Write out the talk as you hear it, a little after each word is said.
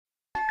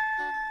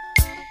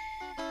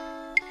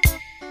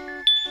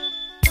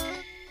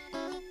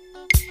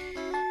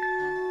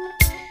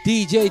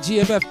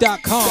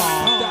DJGMF.com.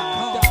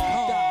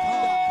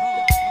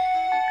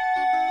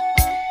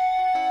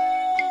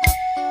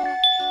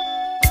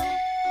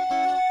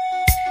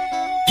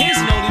 Here's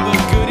an oldie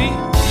but goodie.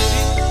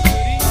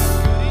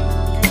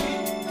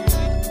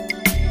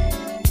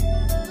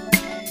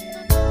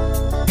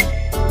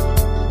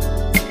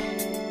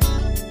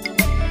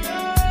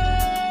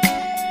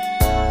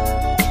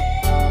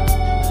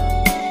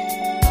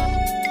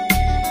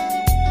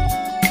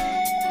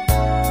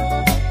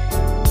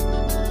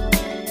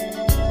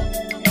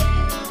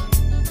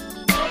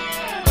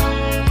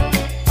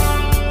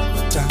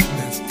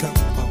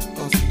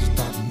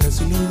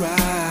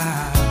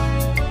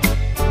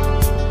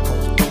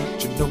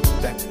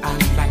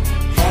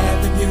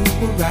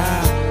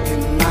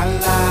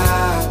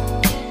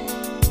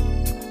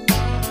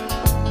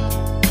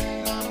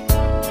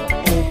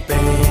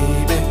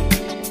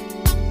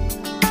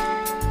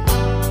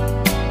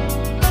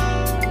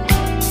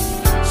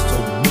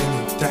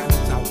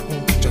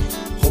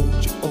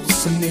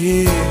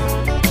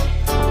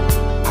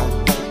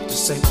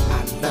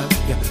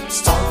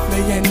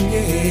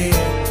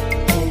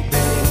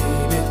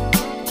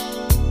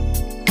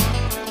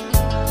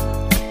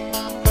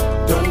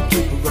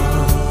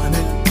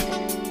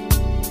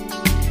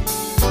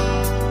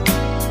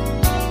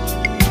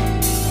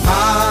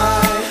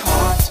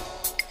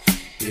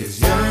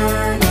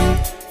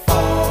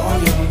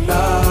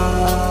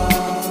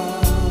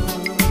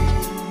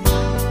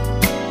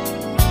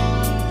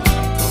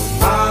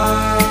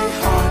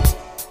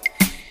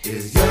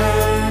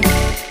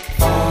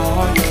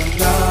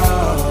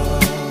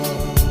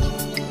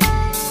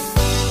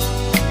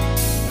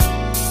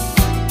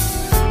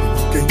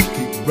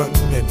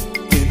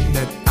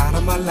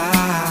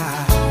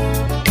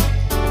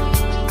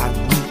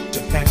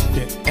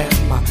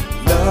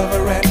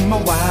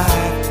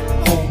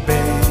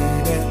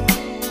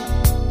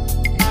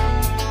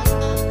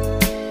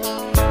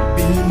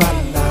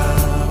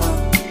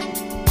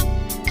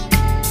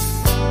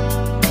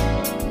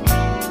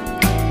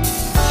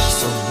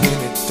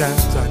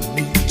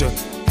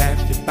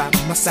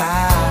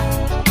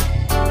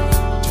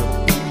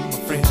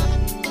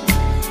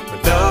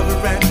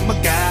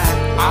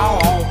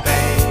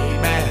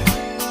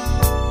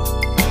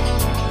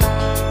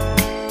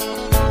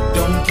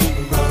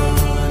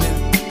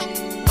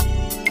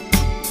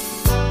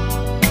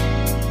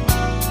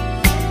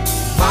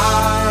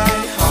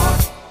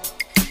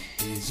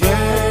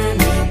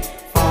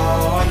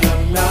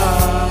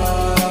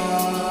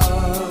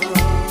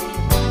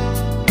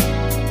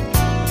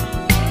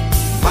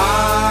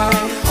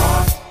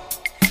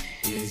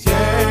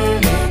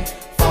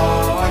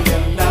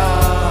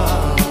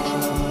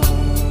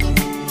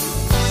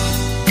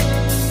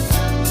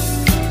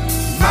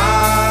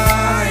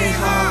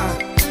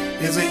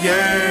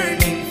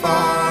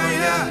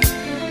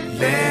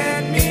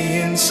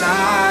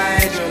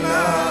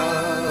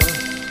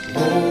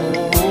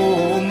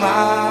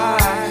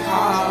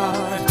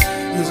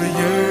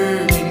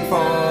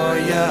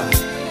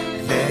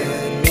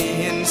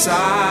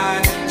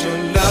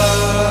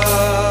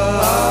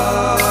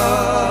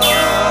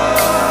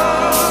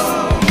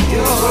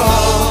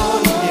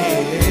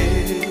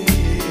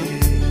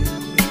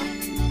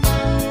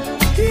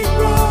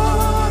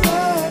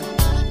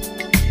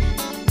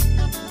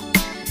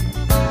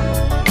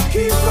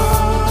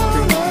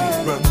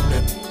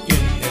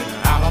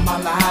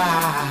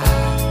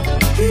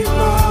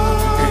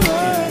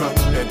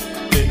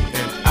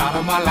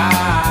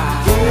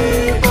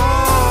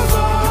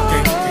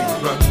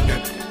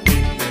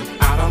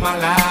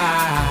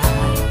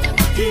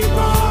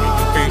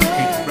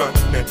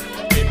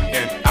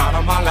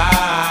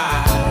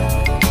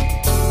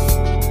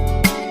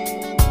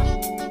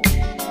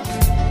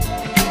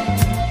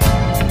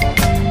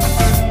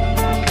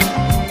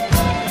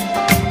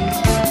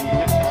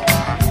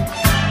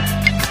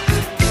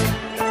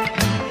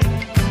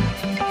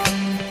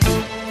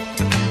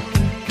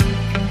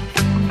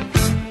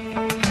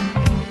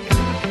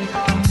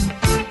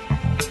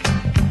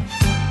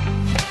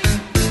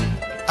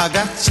 I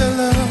got your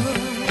love.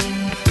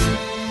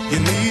 You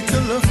need to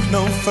look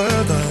no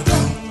further.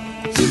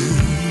 Don't you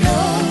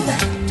know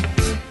that?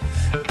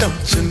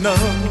 Don't you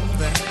know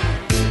that?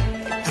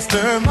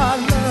 After my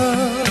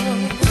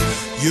love,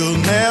 you'll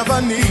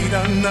never need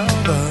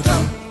another.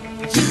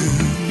 Don't you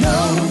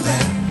know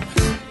that?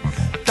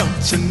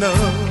 Don't you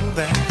know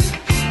that?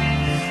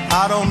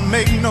 I don't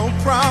make no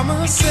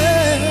promises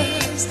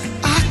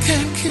I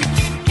can't keep,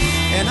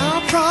 and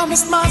I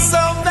promised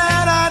myself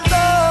that I'd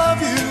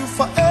love you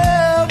forever.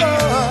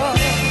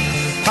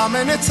 How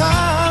many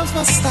times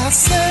must I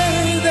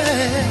say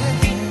that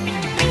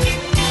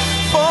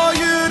for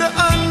you to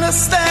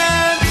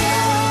understand?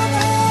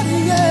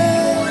 Yeah,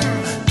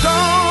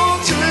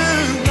 don't you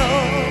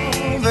know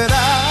that I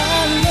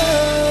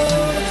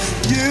love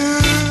you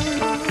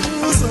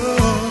so?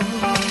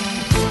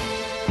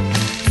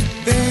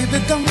 Baby,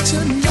 don't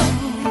you know?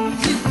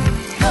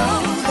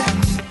 That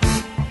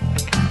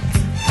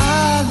I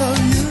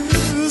love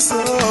you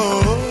so.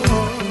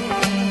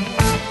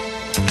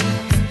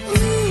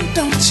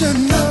 Don't you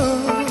know?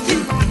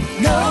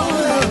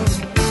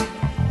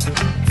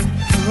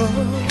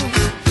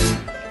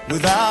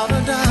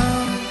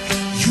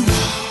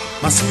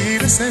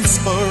 sweetest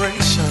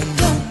inspiration.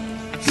 Don't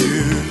you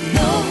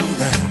know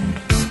that?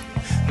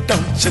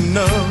 Don't you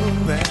know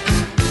that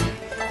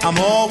I'm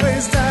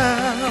always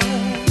down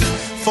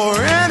for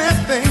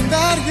anything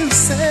that you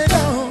say?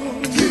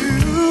 Don't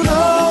you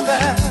know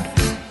that?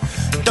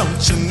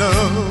 Don't you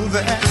know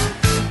that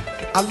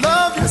I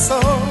love you so,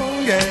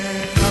 yeah.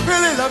 I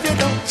really love you,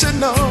 don't you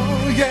know,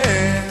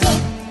 yeah.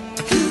 Don't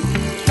you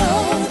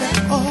know that?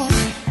 Oh,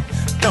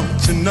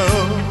 don't you know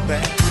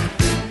that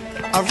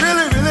I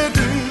really, really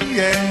do,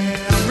 yeah.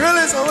 I'm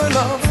really so in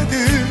love with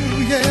you,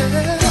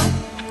 yeah.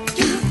 Don't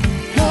you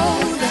know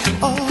that?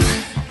 Oh,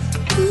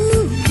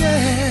 ooh,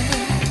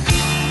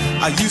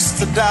 yeah. I used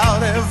to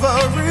doubt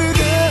every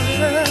girl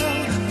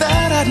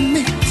that I'd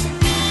meet.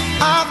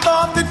 I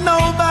thought that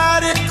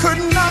nobody could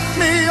knock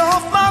me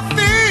off my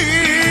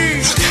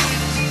feet.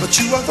 But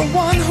you are the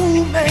one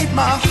who made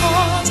my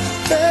heart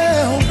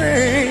bell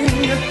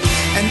ring.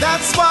 And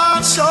that's why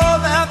I'm sure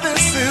that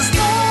this is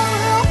the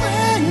real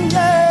thing,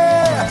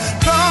 yeah.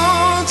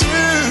 Don't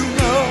you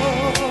know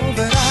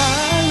that I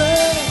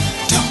love?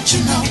 Don't you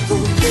know who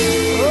he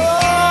is?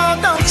 Oh,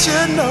 don't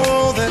you know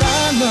that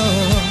I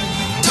love?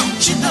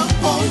 Don't you know,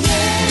 oh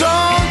yeah.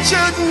 Don't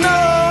you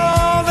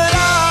know that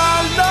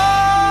I love?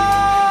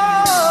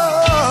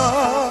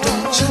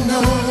 Don't you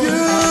know you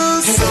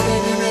so?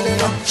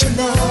 Don't you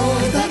know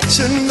that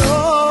you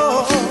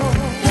know?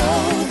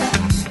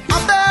 I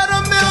bet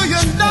 $1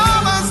 million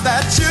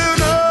that you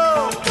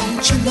know.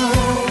 Don't you know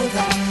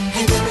that?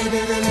 Hey baby,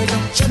 really,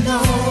 don't you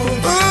know?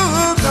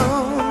 Ooh,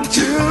 don't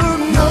you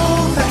know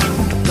that?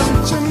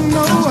 Don't you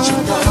know?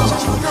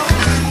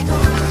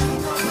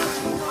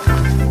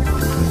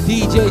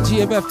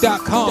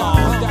 DJGMF.com.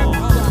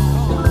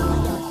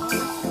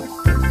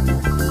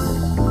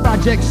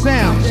 Project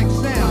Sound.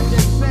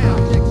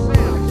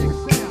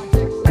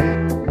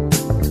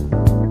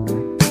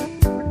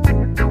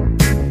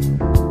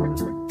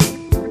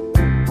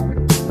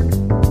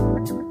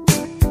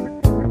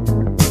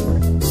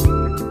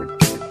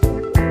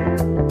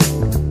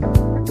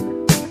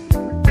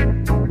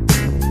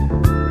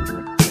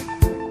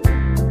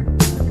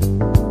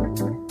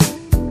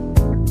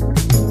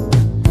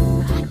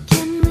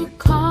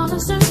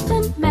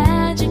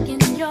 Magic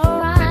in your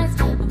eyes,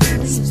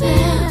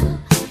 spell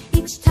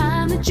each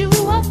time that you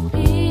appear.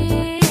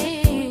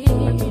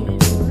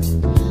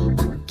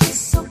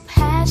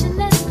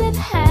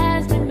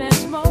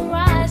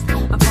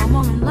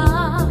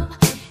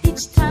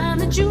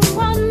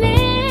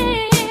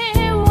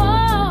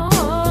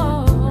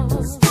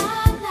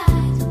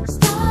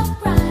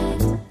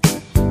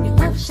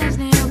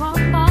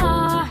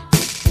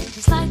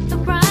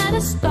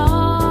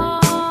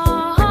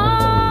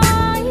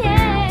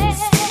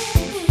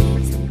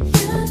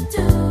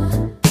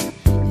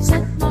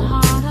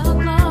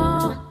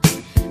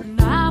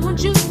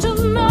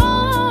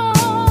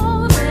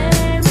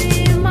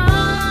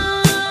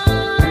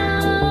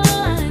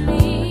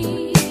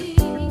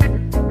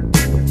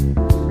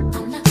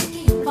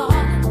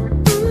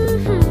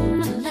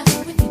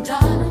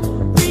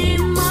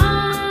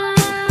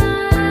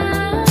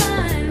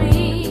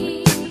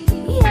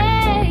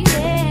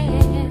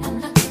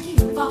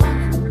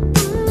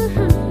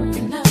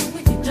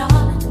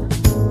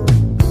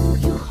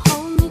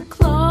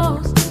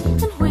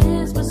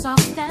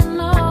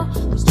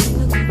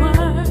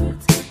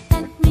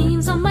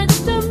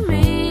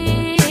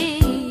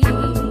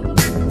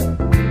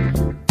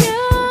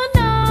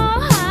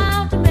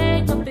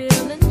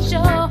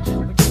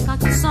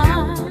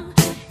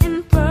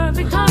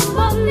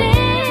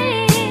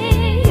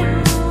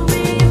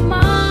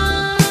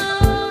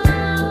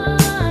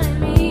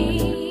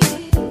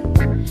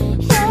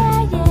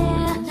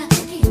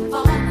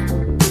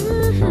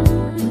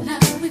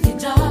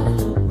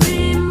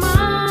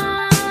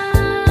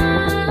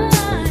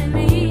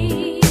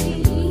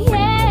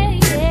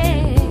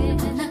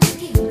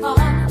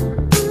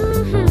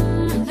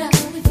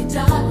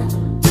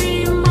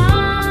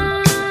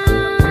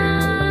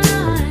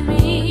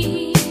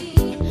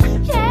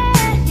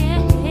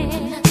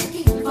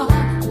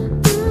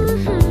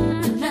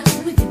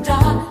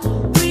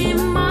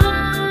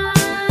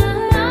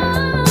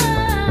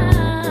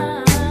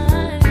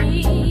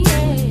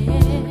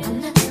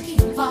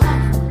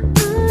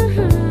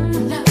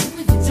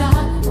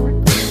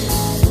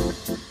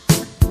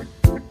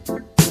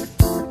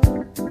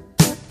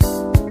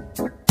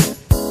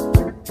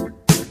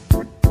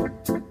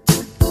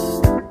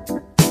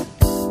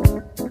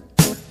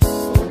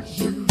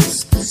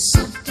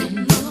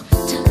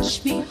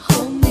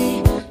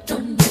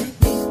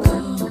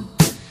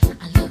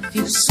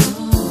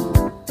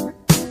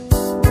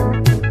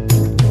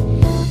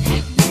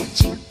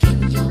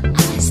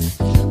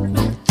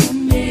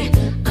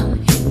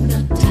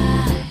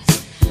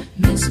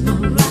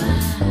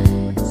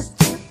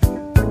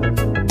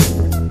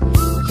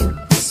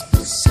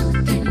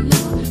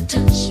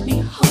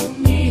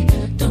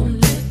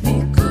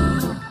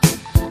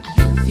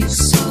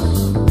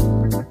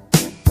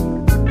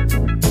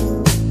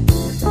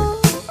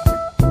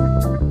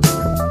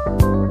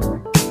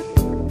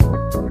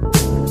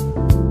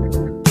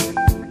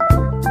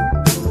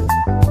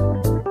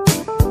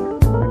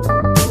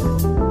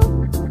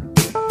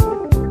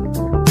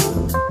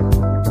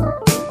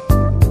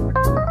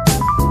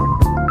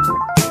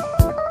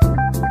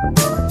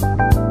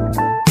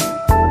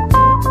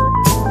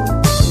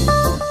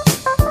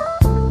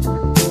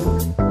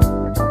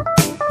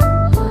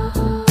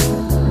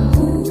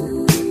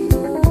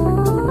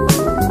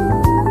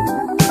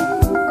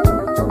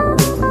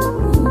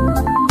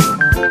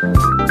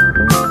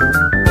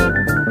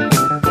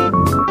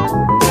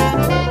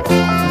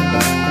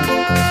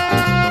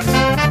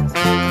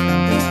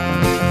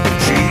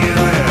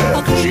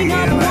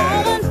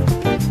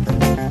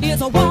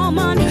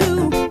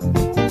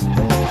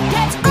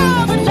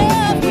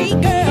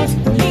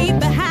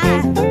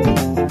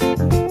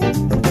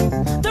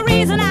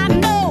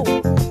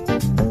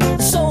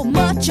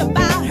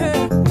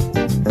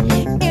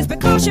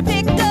 she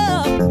picked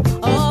up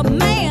a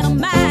man of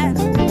mine.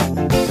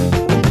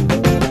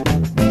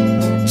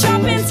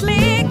 Chopping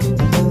slick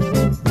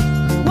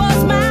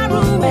was my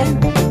ruin,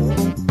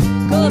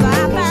 'cause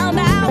I found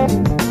out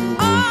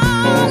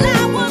all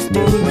I was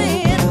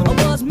doing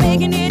was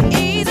making it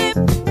easy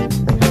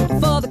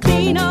for the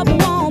clean-up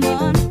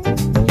woman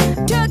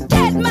to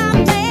get my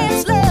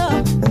man's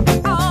love.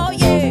 Oh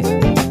yeah,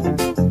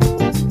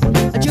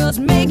 just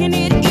making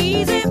it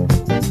easy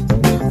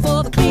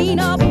for the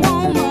clean-up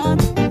woman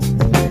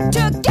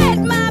to get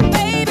my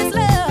baby's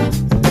love.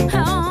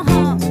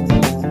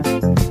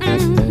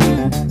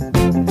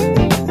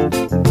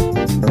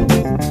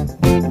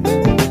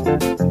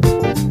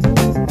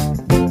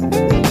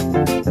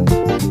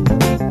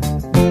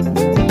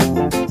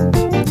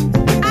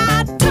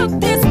 I took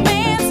this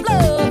man's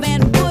love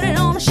and put it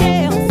on a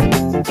shelf,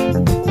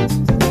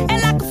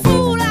 and like a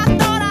fool I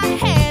thought I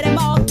had him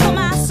all to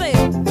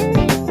myself.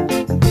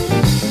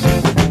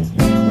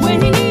 When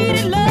he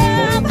needed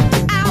love,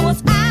 I was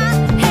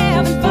out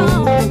having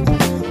fun,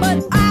 but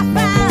I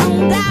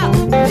found out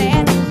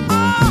that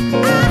all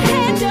I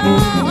had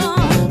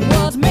done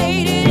was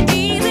made it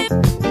easy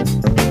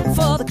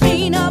for the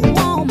clean-up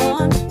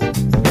woman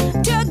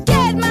to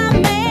get my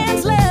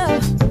man's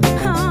love.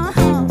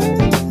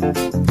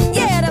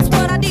 Yeah, that's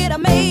what I did. I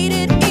made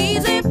it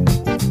easy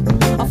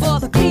for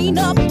the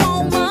clean-up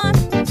woman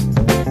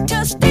to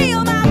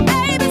steal my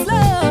baby's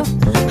love.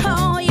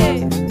 Oh yeah.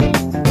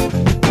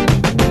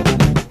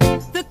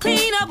 The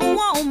clean-up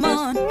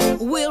woman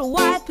will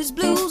wipe his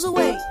blues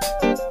away.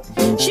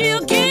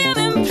 She'll give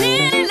him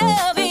plenty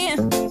loving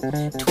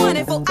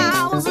 24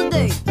 hours a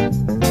day.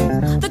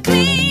 The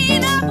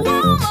clean-up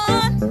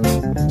woman,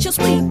 she'll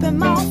sweep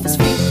him off his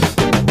feet.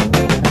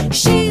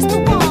 She's the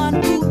one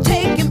who'll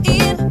take him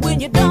in when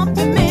you dump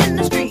him in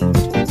the street.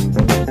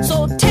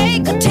 So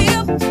take a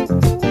tip,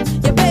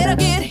 you better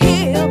get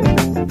hip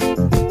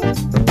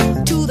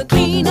to the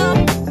clean-up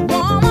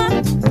woman,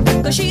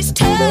 'cause she's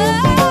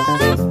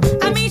tough.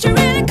 I mean, she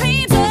really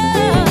cleans up.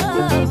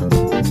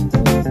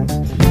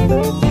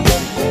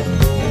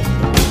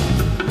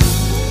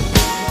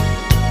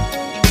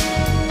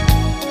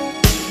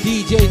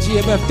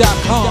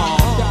 DJGMF.com.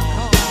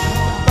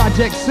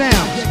 Project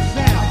Sound.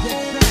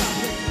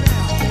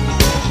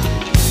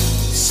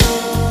 So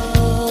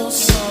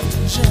soft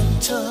and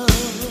gentle,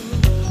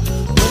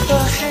 with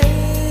the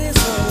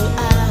hazel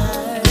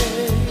eyes,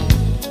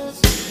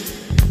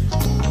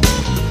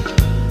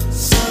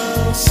 so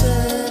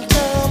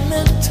sentimental,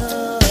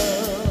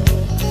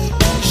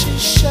 and she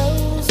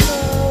shows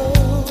no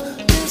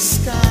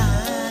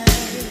disguise.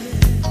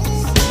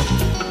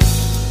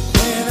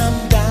 When I'm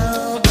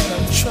down and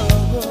I'm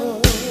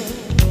troubled,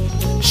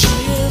 she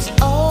is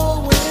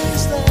always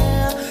there.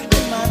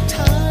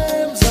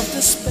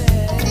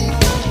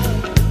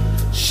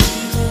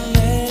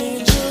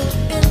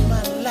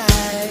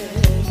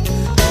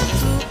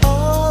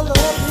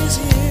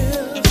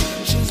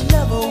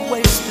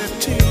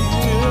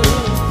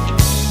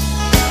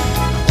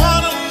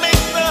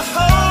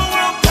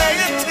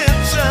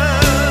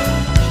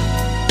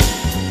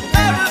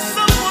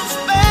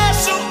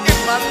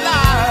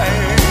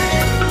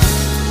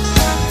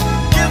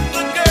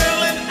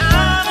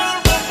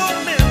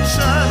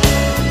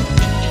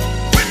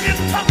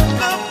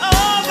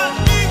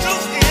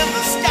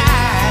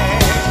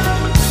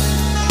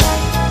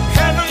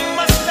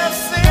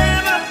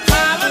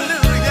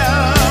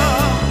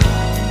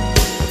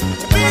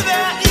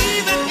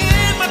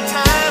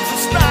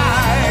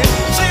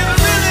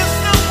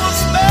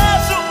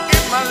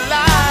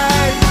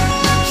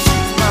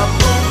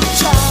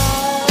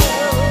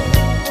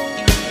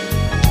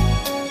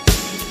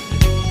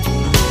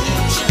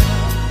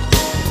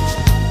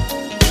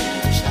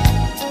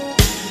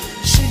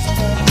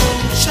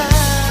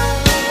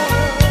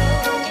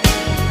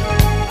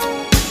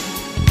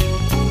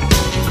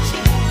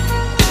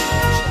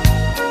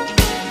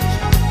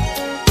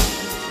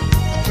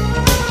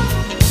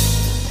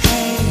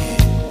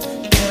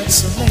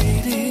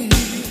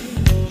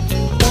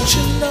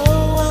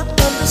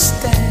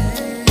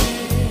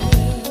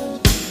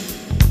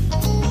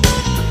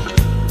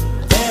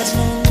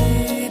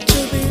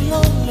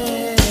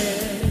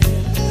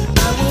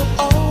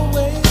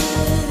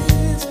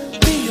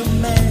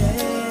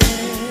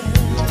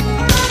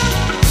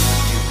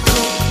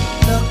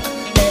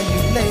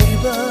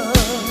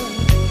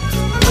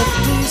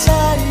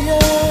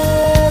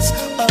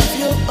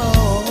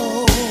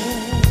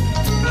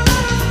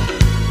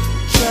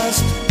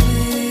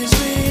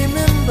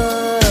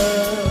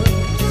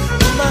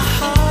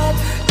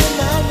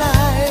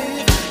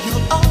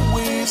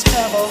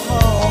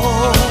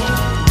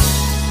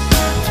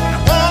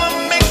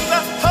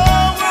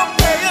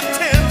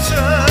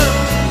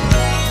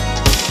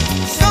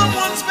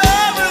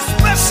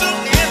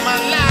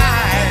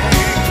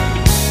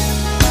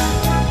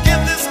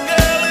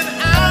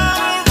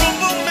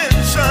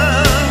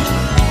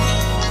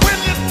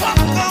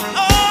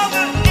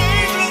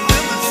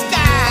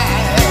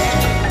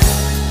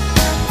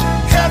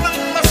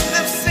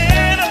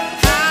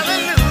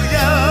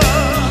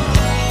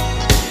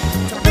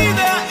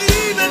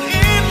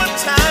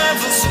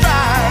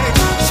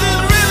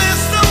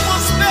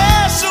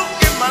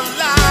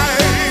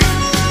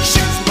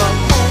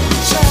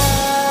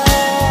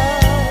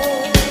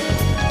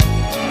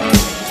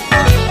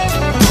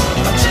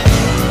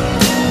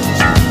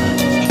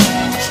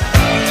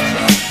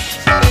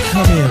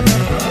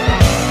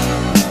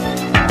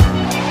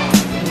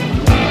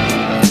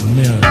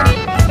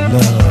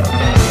 love.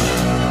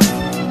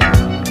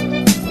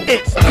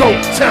 It's go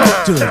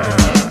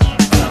time.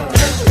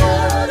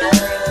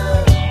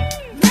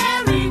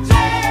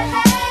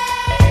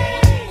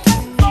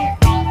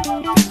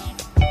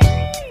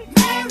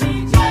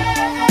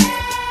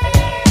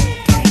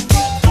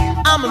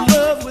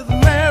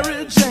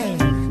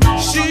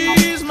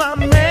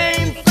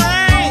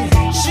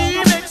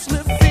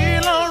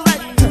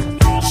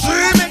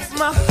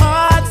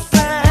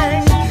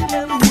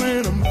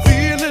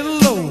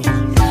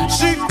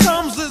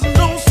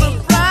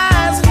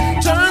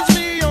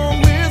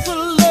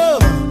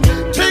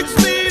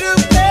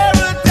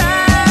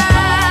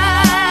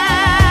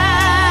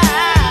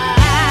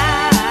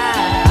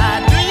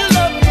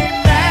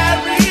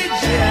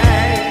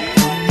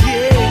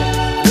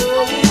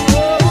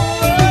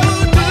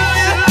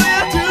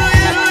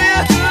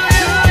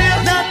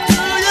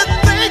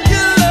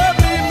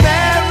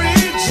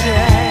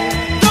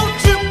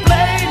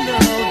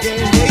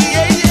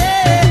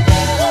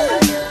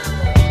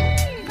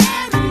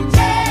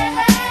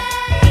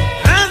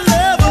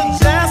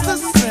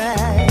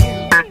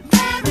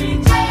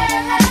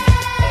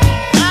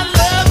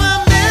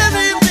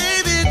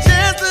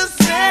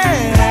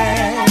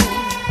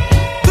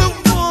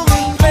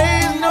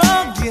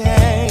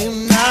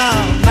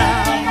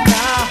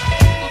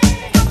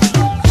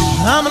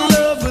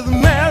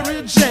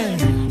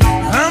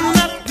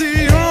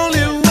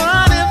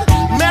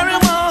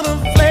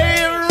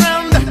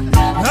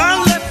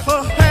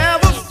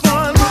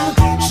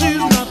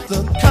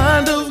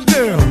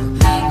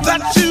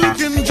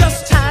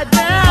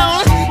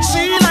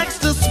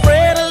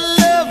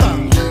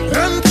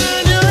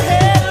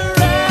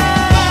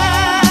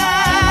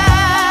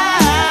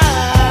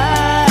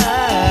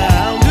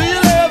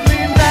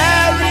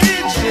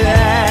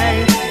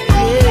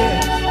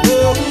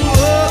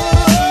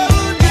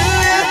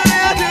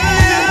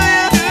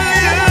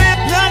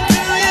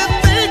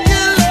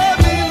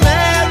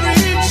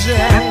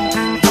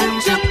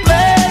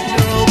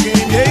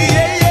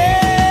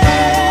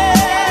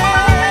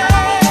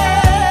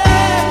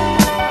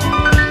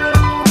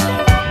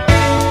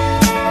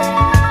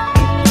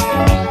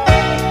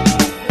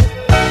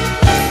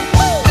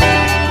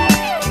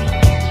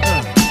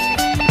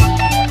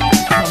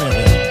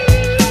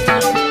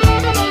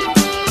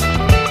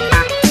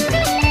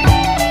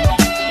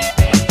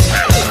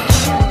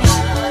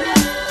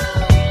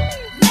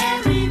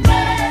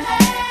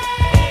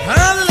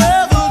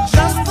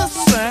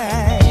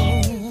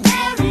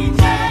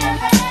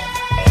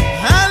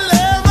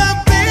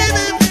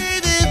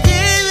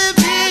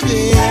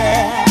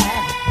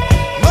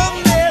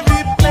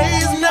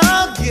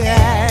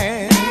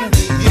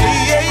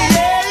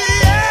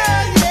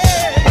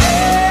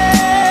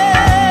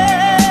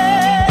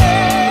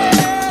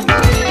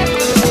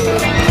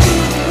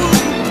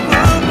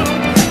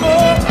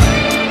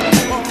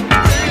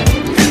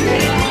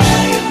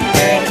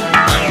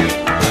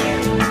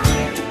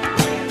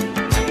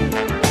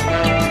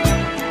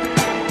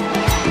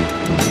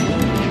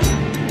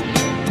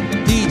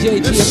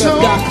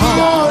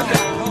 GMF.com.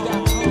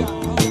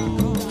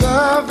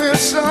 Loving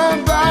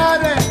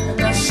somebody,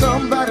 that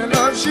somebody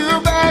loves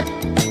you back.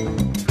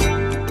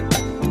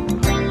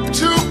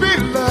 To be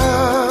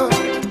loved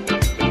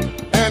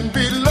and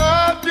be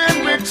loved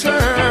in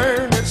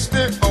return, it's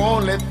the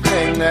only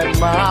thing that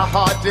my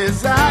heart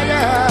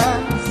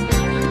desires.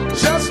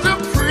 Just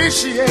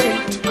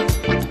appreciate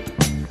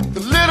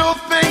the little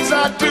things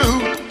I do.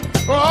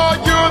 Oh,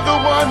 you're the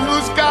one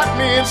who's got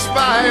me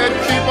inspired.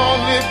 Keep on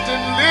lifting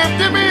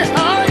me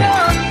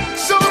higher.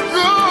 So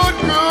good,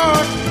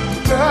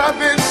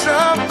 loving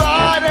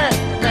somebody,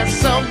 that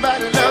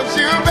somebody loves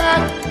you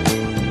back.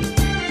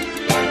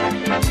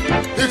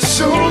 It's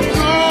so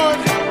good,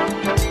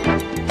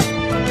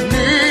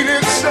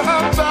 needing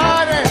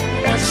somebody,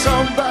 and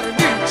somebody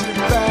needs you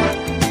back.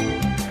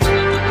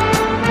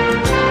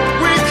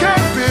 We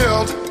can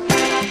build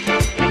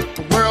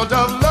a world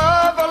of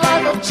love, a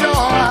life of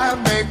joy,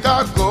 make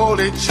our goal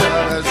each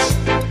other's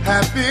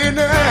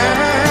happiness.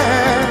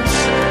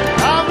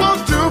 I will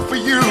do for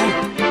you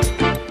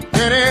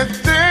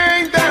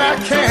anything that I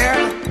can.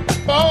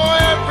 Oh,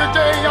 every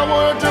day I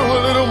want to do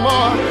a little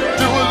more,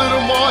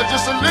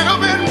 just a little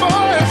bit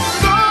more. It's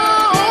so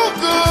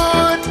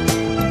good,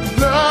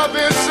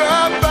 loving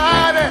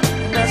somebody,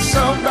 that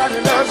somebody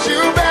loves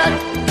you back,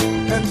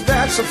 and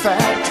that's a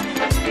fact.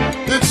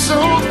 It's so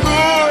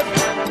good,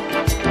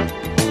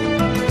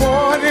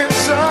 wanting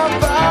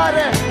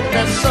somebody,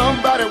 that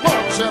somebody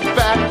wants you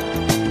back.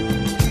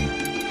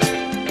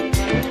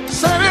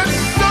 Said it's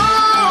so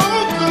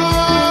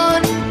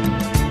good.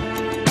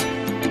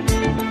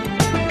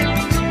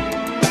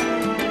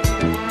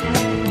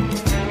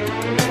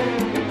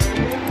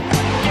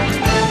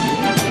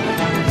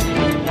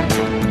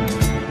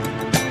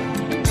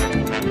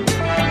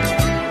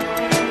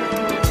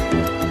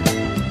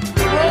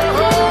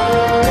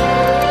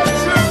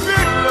 To be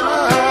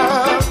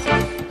loved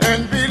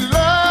and be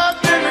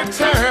loved in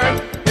return,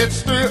 it's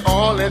the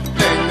only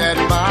thing that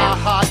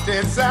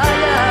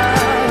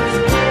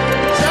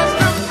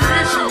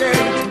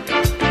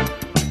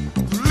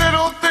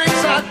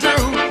I do.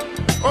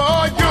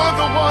 Oh, you're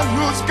the one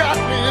who's got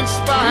me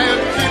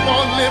inspired. Keep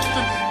on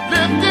lifting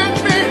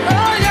me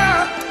higher.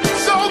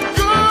 So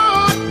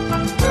good,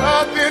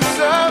 loving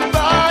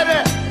somebody,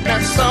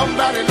 and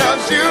somebody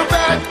loves you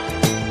back,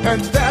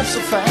 and that's a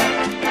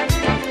fact.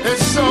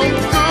 It's so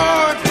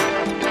good,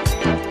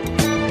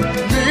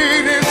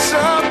 needing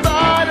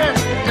somebody,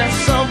 and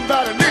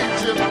somebody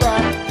needs you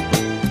back.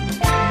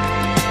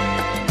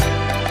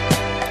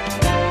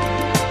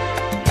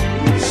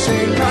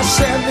 Say now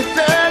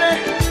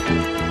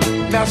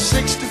 70-30, now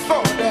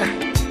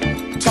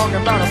 60-40,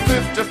 talking about a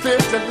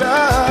 50-50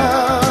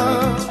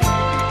 love.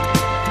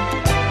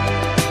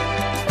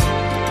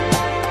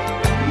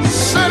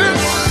 Said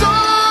it's so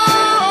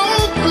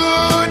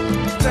good,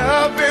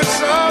 loving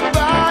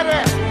somebody,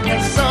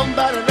 and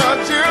somebody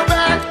loves you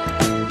back,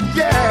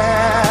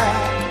 yeah.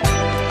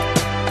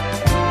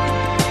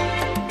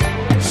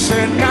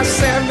 Said now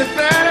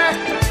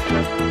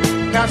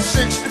 70-30, now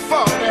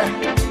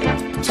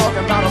 60-40,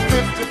 talking about a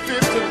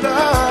 50-50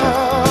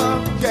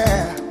 love,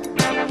 yeah.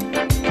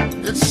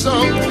 It's so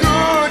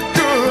good,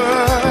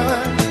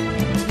 good,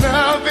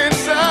 loving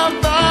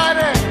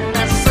somebody,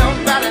 and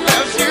somebody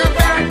loves you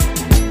back.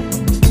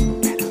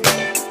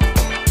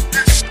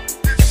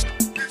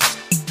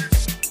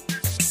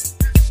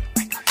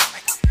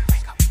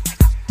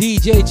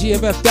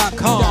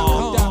 DJGMF.com.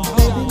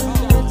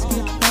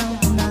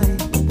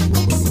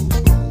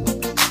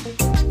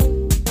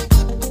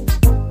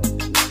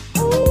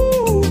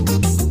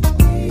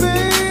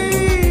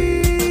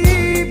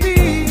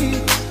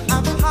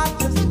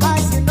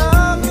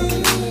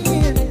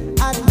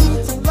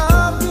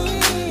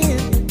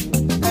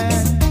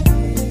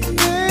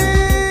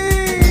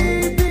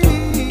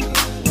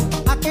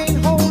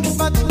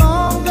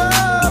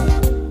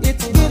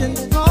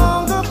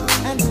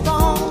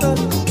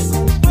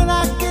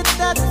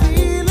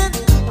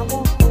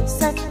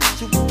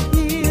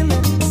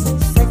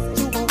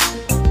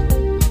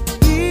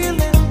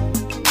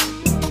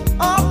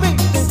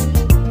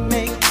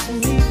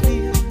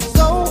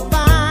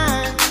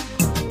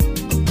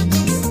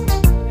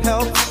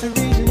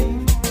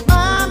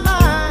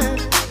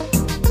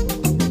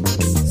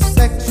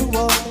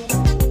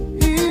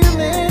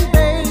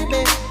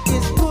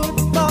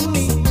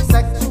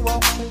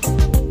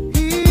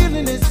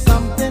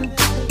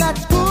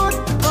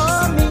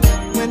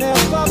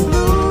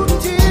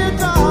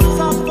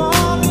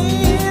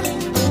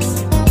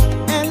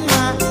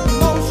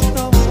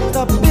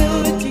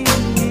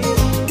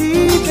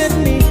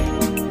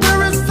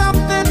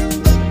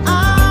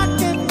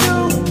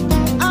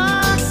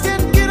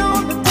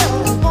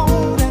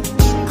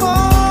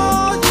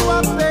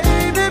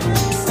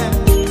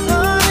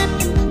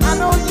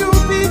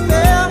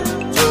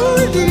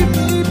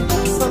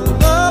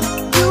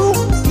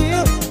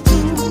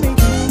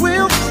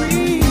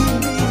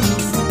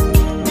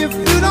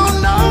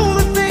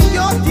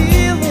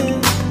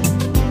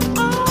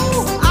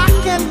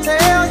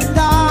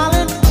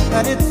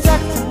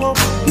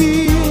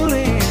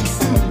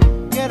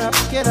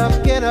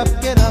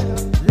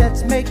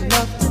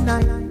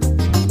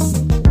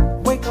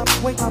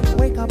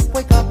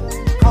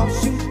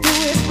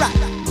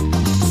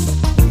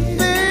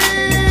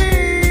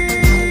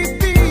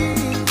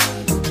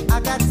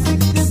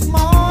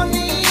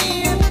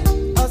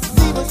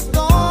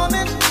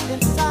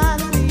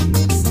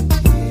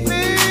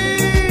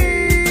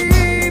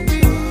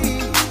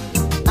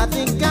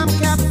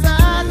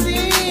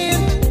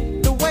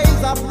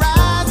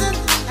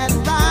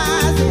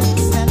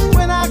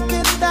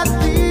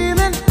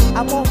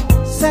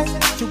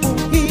 Sexual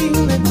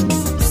healing,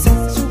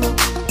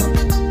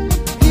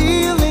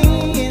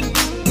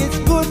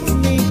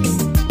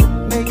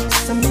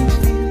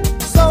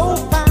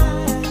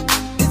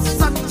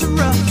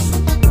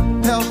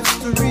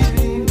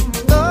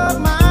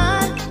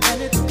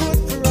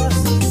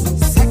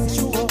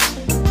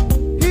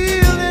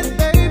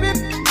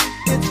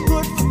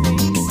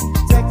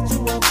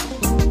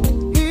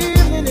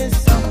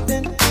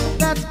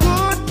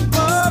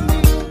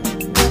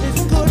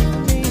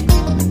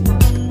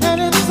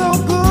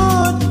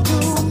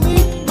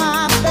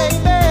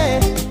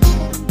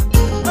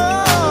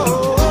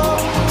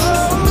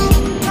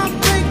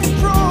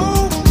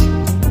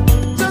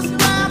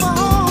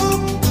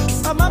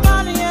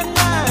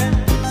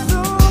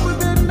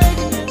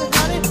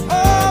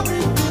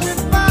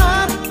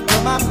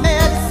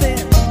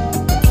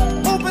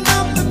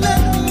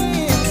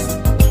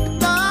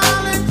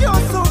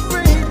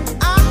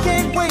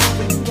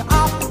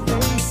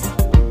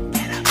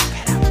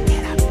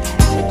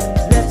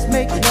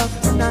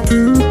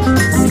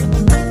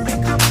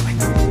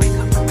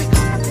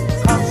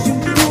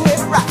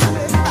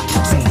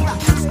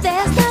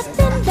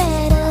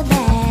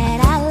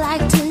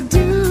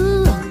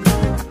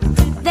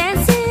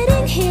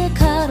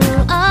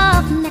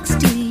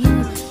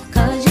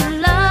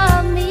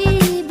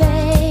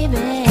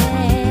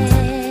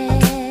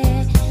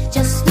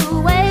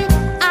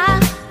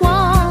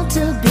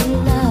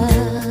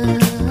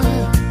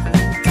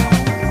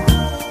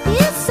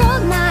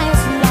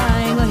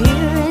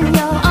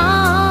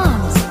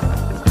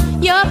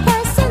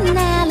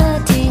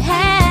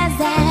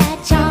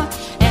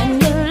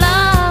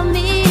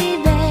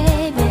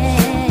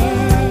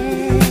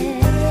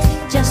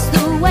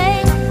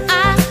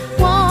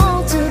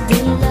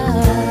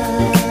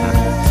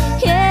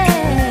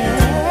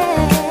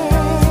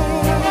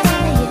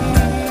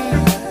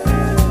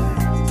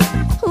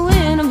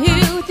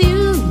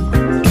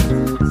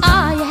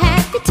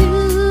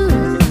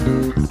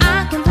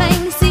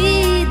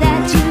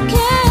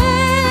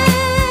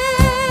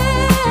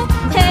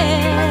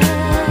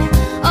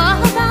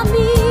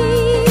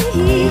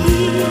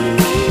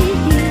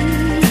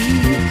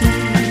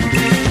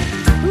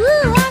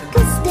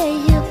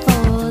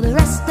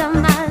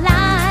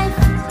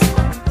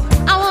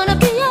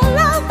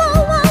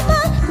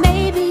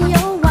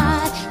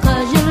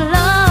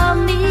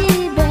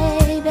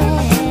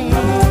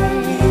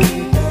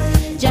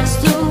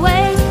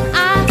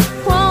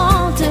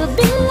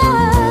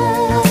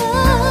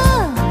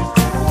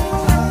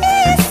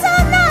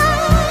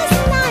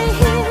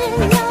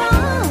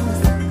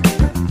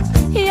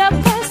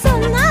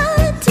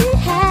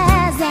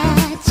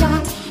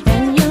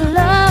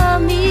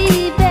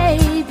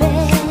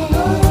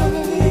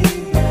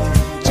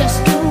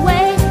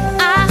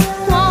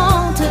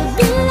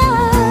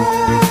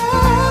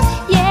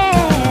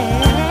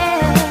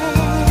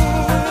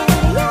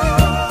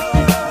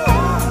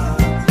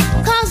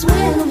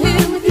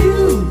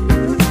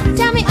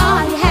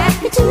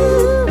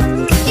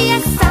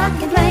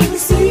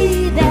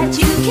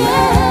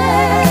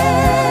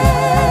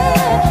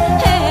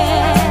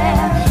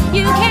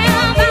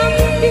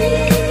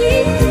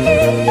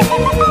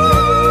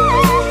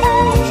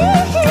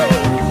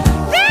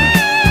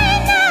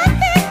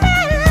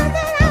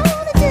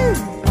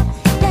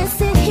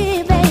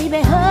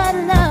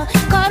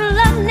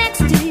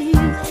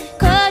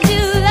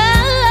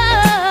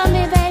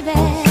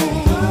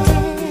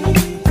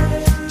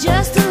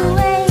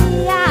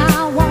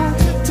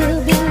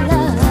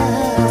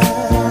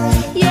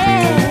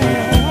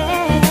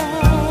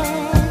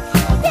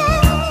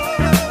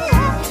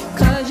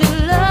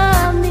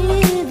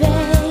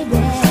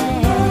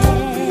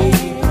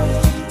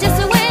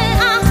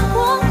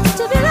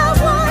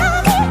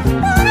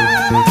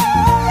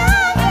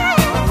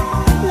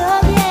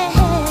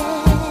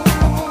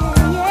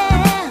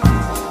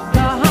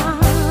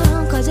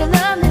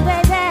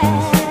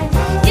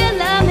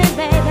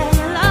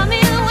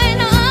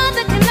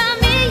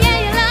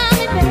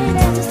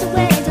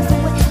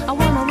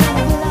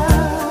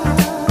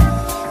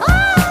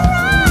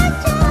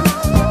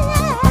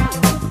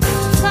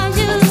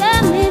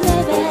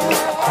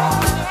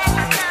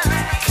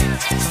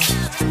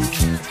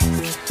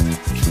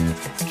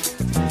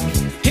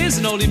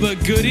 oldie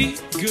but goodie.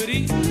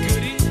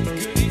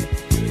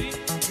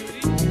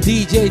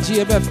 DJ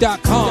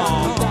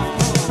GMF.com.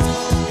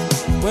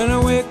 When I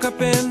wake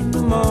up in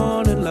the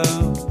morning,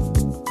 love,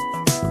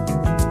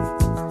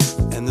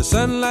 and the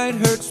sunlight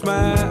hurts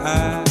my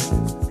eyes,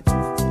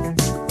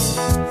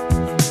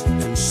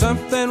 and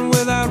something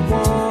without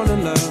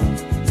warning, love,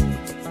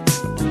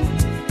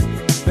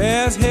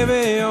 bears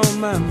heavy on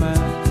my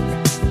mind.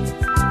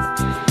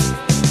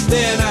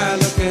 Then I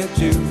look at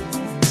you,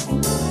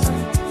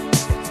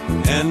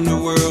 and the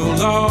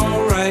world's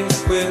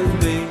alright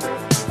with me.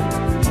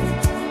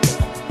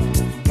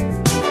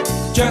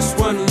 Just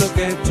one look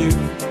at you,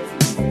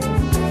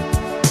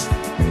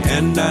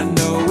 and I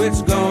know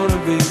it's gonna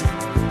be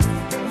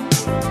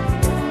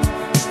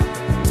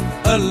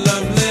a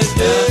lovely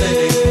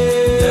day.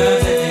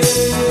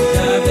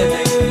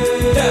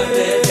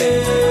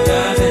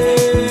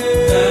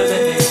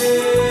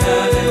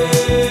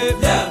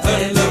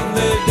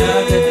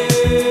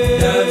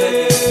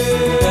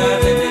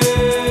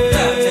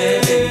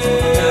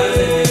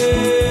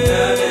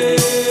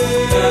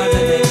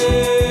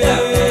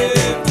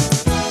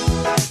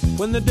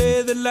 When the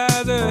day that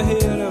lies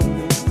ahead of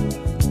me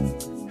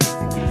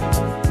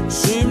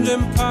seems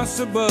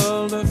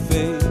impossible to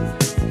face,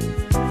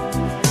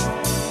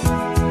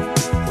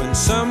 when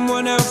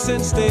someone else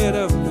instead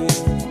of me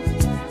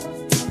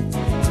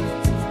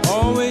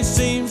always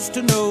seems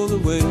to know the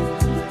way,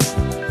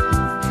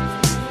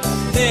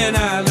 then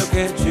I look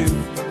at you,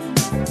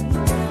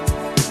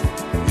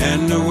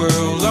 and the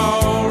world's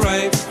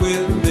alright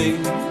with me.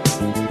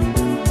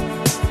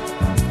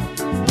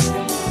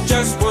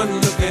 Just one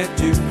look at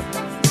you,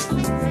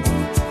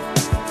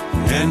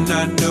 and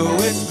I know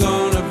it's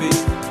gonna be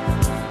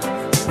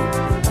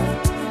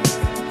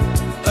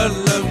a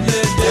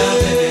lovely day.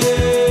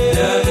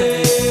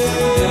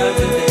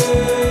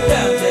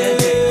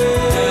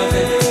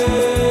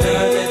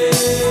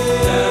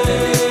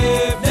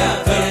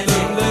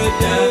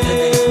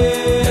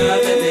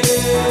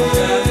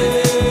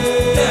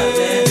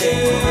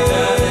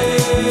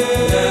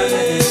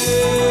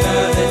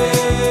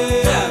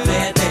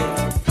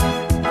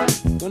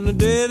 When the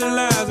day that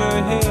lies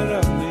ahead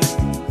of me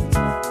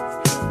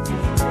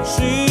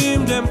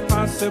seemed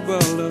impossible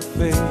to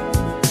face,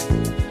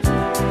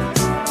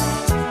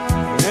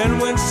 and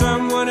when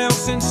someone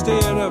else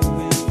instead of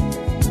me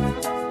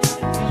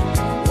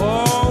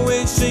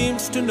always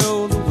seems to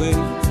know the way,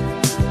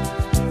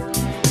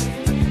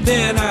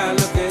 then I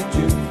look at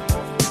you,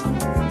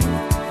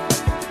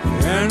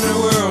 and the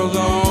world's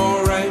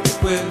alright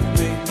with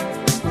me.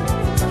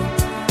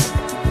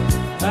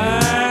 I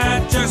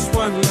just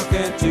one look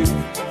at you,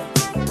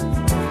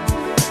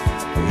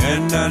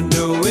 and I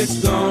know it's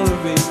gonna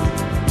be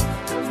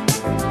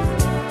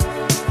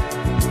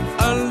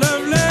a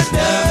lovely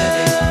day.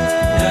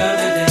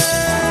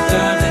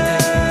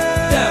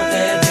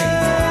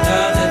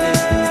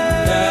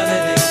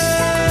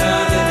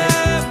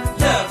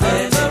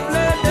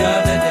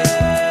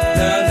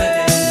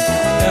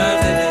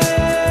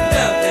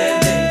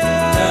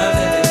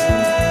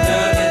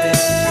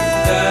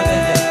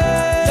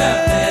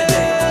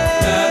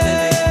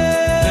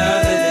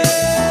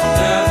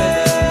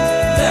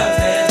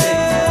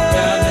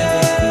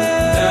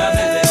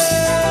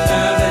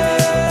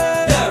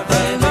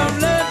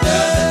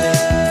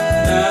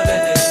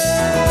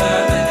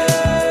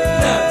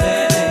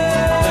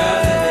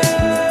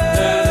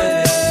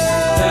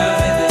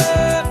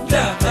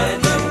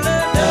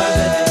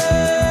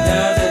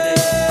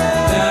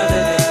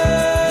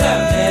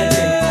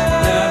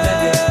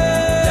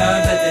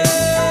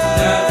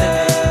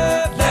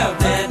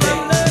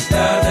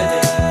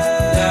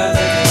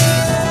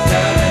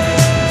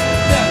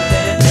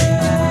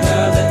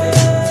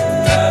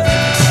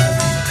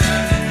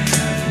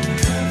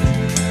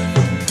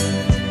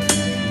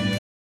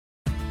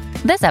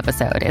 This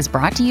episode is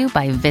brought to you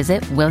by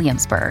Visit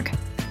Williamsburg.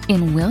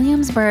 In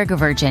Williamsburg,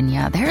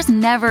 Virginia, there's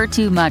never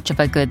too much of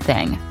a good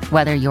thing.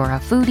 Whether you're a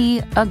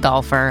foodie, a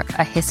golfer,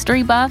 a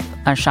history buff,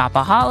 a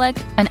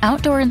shopaholic, an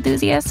outdoor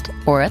enthusiast,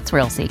 or a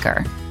thrill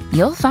seeker,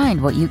 you'll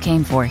find what you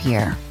came for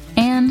here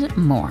and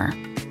more.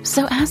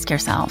 So ask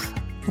yourself,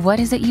 what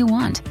is it you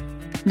want?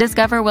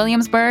 Discover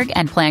Williamsburg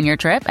and plan your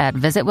trip at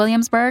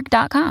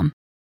visitwilliamsburg.com.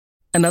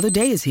 Another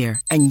day is here,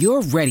 and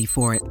you're ready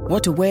for it.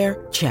 What to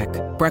wear? Check.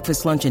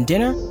 Breakfast, lunch, and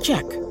dinner?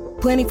 Check.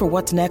 Planning for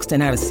what's next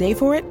and how to save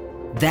for it?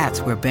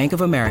 That's where Bank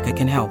of America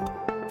can help.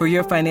 For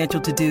your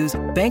financial to-dos,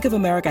 Bank of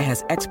America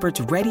has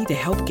experts ready to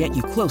help get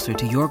you closer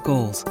to your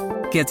goals.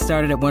 Get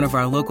started at one of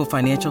our local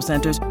financial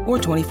centers or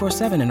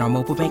 24/7 in our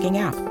mobile banking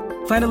app.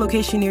 Find a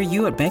location near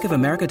you at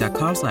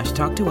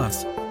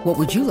bankofamerica.com/talktous. What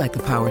would you like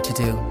the power to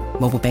do?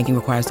 Mobile banking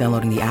requires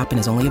downloading the app and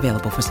is only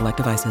available for select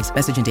devices.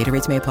 Message and data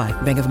rates may apply.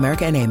 Bank of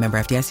America N.A., member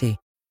FDIC.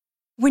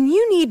 When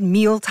you need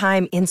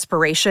mealtime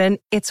inspiration,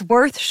 it's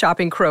worth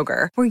shopping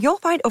Kroger, where you'll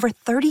find over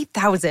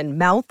 30,000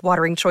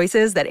 mouth-watering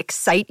choices that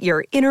excite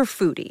your inner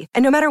foodie.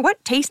 And no matter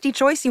what tasty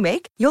choice you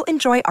make, you'll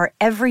enjoy our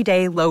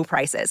everyday low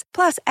prices,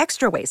 plus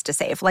extra ways to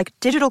save, like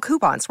digital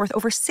coupons worth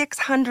over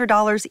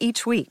 $600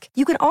 each week.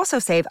 You can also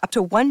save up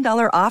to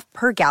 $1 off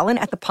per gallon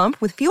at the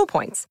pump with fuel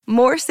points.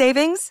 More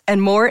savings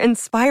and more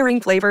inspiring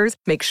flavors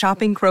make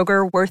shopping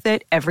Kroger worth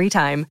it every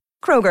time.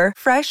 Kroger,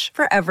 fresh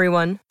for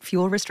everyone.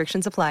 Fuel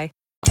restrictions apply.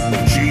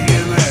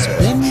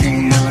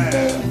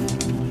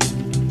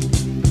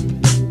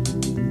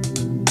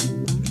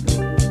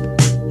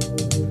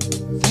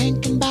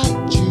 Thinking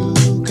about you,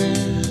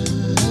 girl.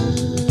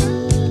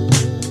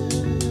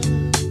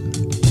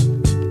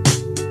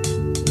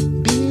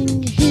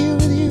 Being here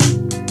with you,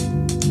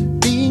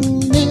 being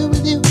near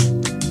with you,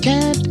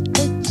 can't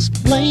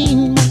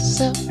explain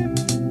myself.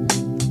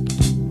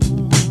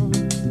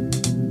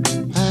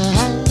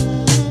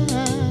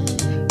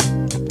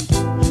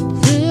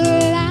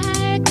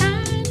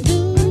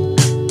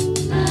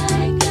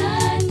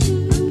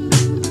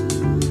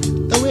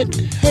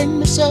 Hurt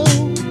me so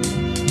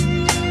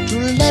to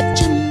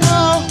let you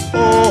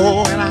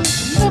know, and I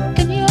look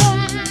in your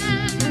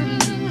eyes,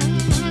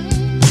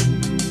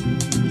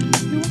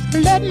 you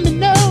let me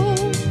know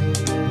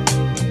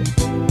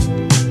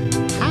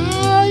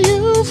how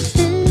you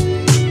feel.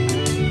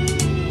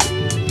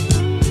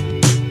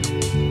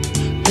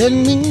 Let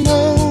me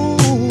know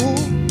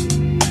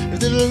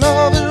that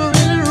love is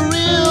really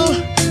real,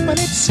 but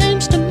it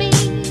seems to me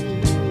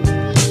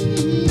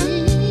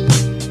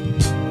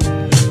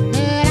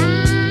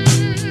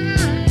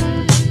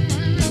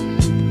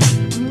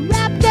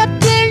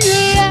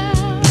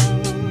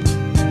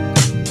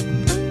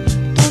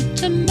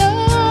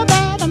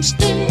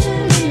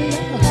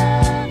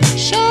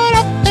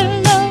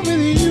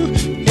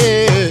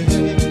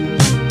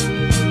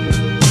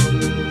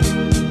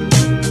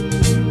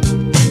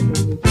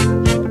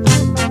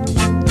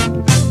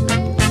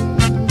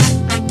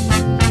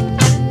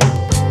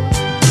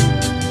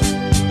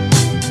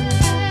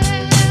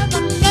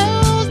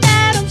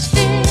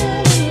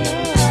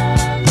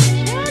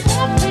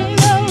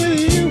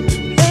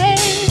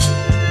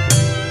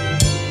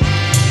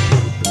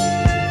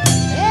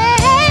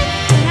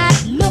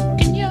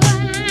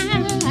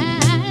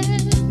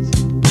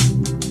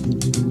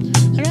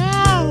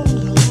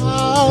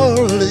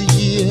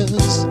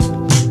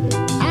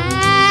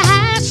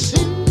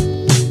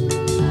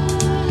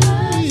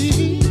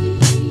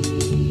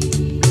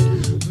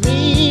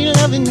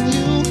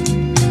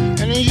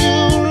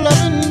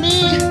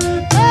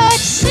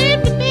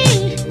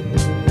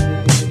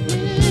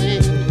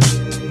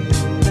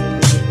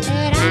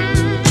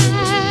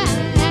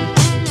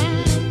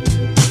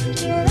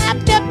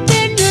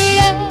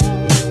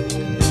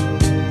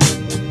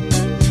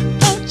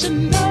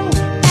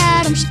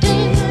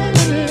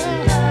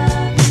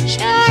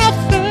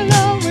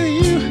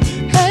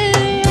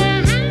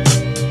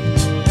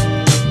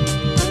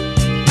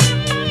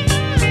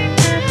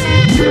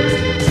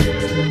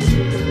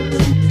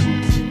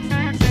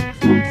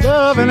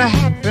love and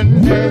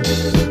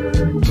happiness.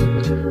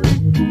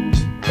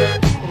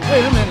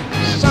 Wait a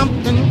minute,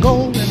 something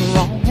going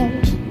wrong.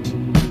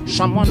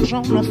 Someone's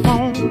on the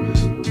phone,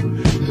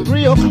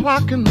 3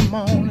 o'clock in the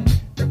morning,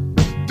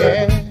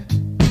 yeah,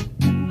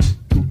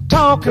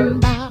 talking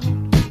about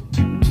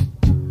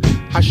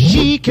how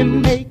she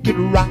can make it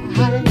right,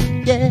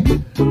 yeah,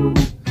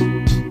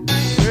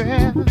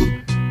 yeah.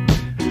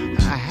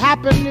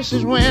 Happiness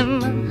is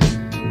when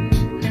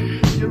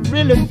you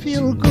really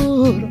feel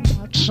good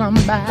about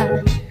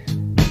somebody.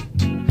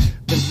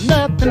 There's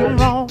nothing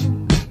wrong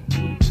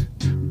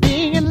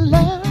being in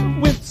love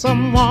with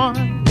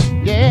someone,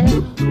 yeah.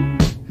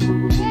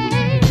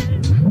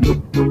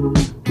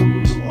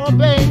 Oh,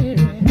 baby,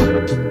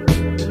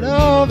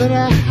 love and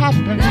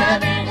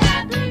happiness.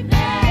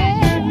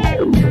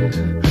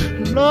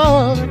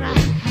 Love and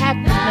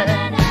happiness.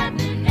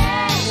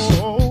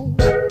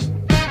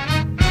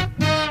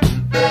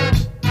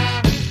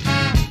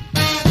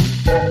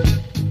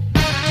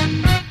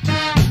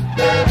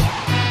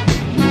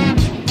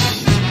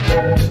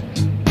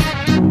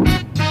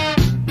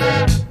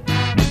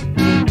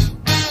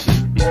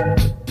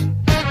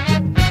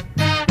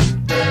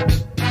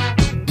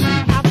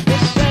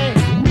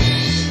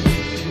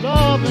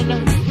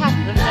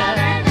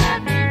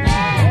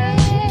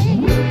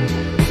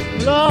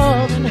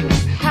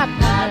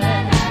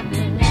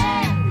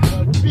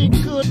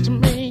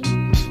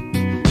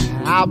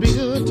 I'll be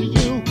good to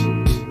you.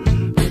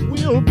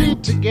 We'll be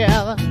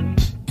together,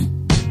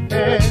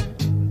 yeah,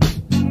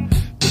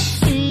 to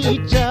see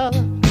each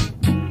other,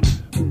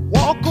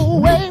 walk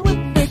away with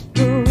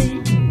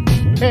victory,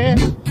 yeah.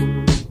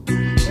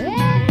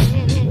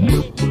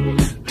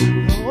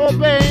 Oh,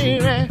 baby,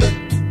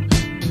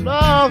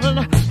 love and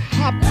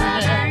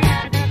happiness.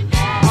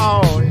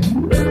 Oh, yeah.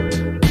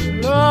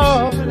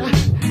 Love and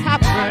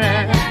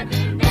happiness.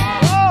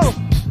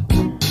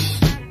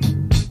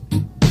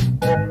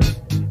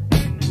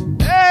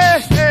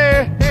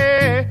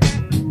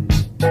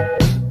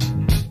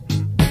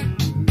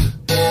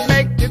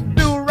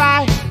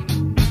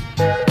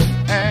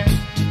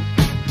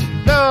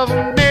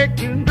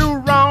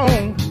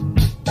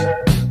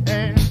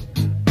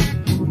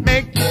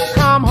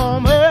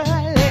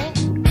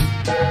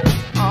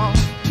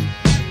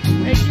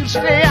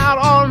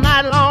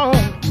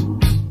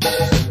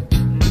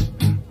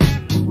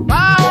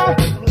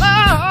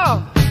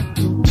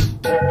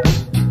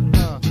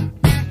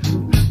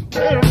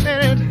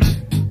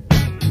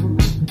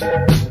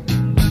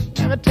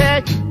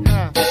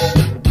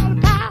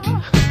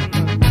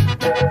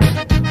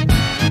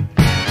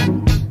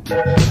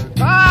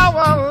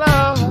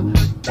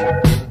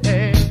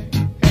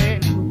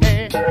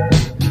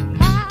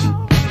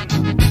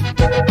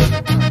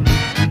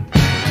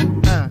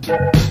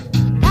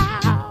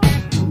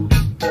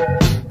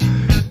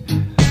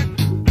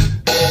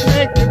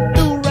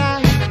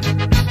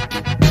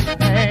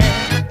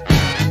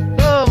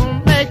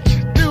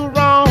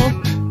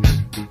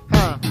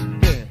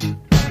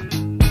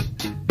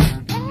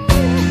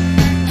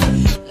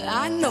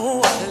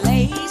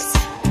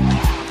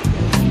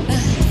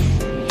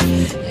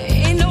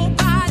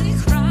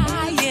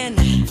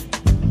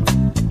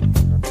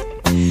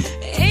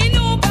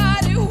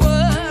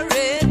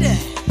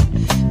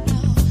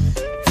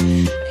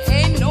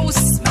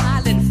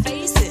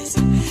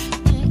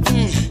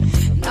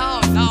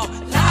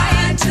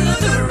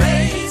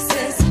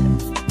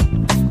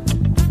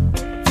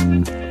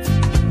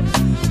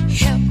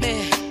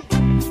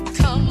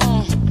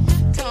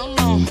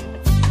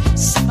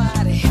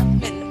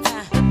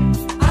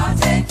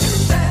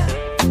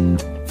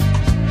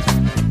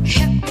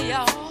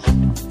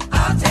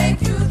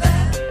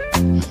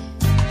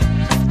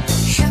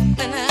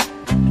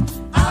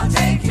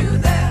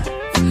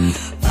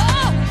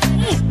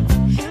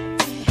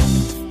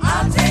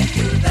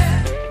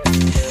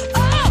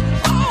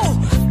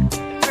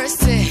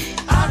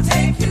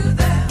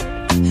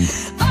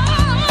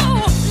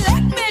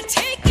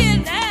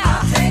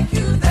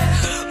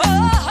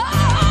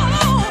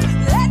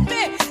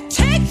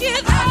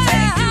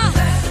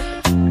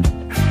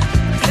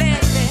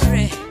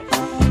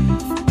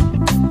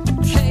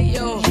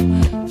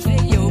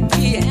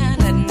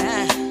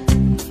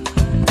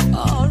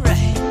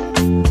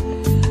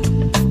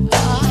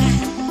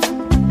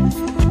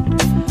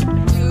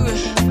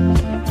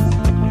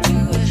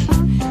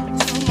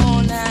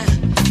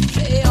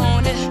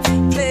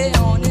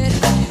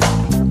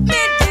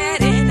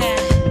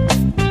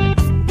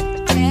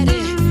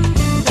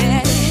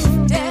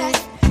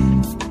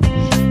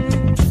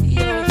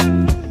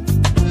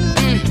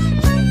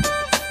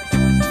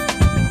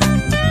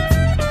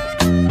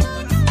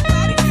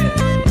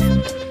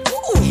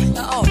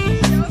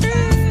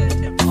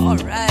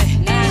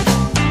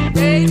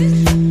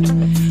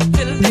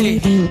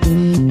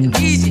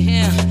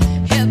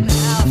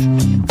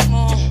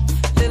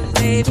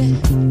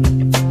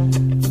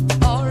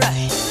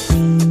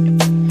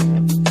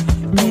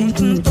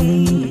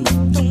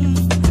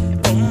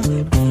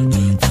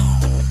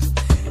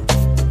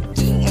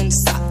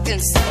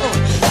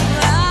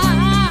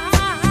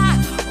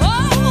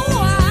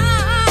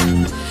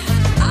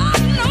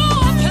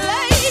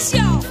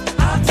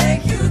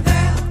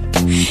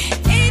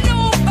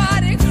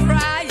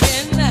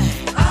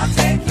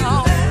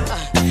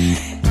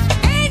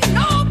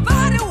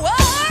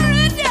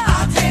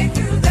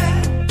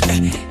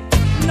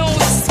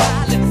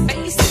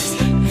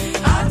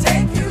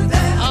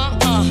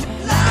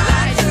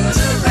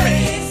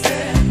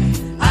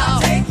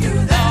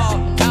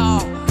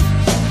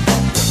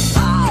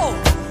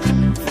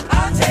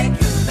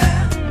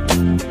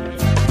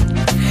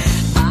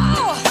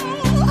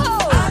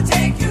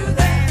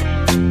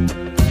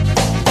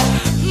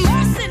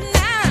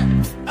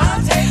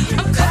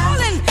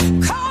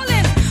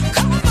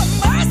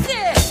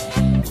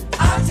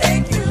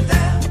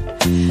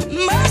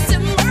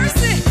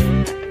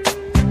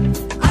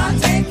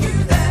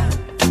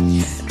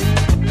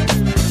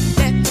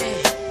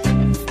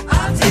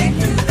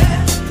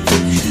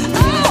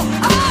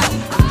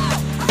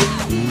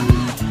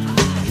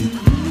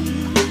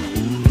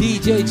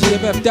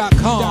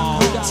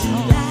 DJGMF.com.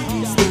 Tonight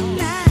is the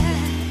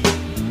night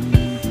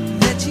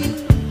that you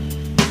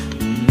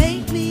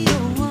make me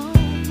your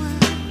woman.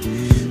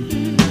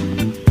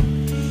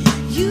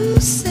 You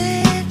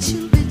said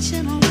you'll be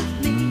gentle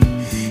with me,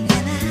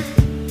 and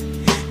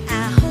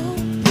I hope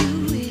you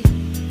will.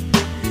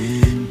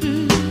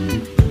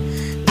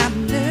 I'm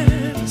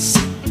nervous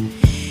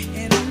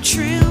and I'm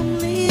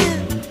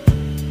trembling,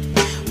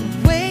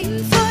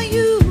 waiting for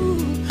you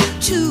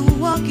to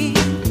walk in.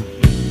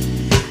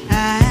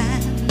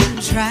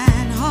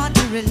 Trying hard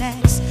to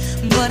relax,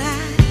 but I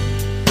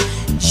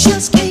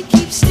just can't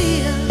keep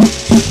still.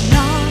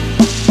 No,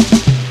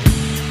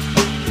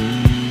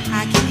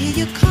 I can hear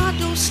your car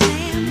door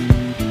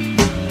slamming.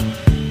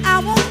 I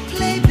wanna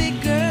play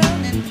big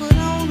girl and put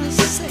on a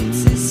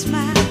sexy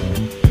smile,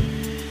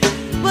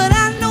 but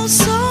I know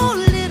so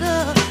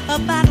little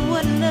about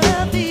what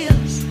love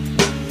is.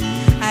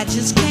 I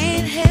just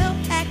can't help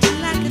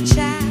acting like a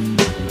child.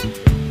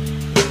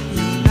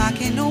 You're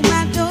knocking on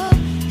my door.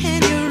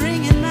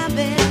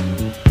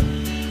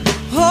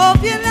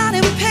 Hope you're not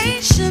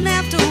impatient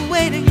after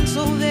waiting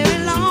so very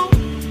long.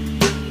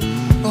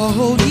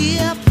 Oh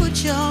yeah, I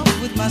put you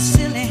off with my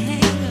silly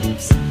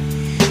hang-ups,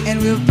 and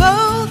we're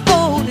both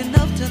old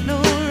enough to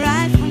know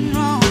right from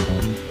wrong.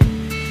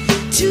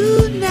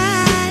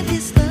 Tonight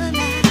is the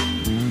night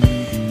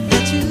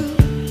that you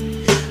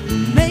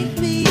make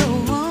me your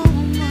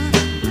woman.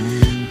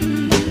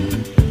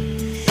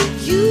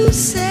 You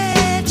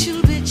said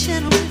you'd be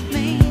gentle with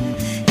me,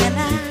 and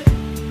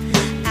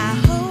I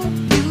hope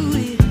you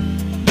will.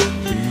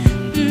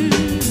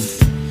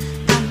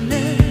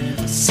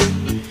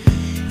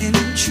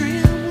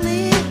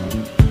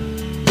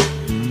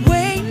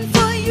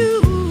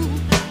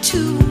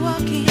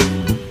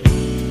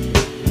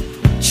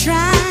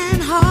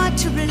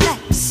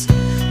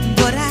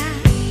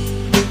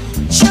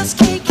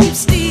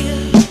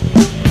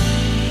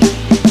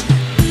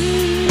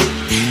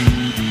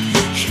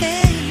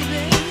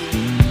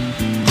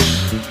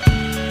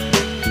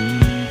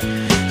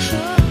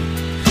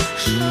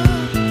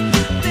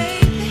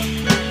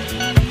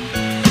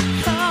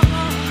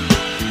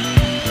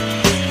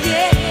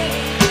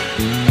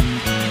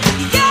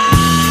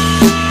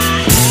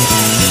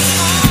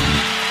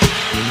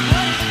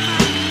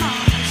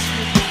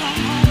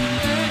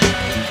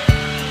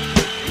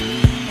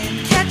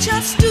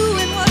 Just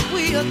doing what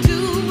we are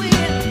doing.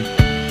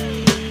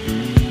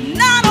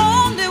 Not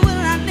only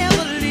will I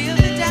never live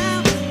it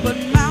down, but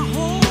my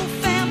whole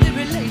family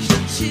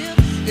relationship,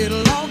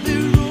 it'll all be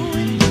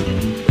ruined.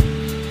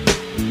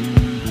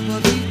 But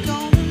we've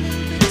gone a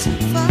little bit too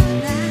far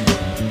now.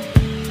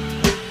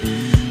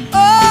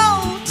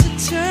 Oh, to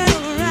turn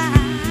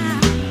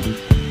around.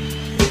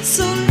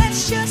 So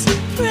let's just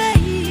pray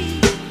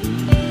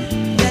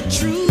that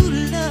true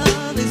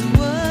love is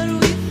what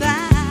we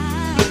find.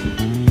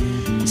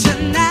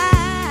 Tonight,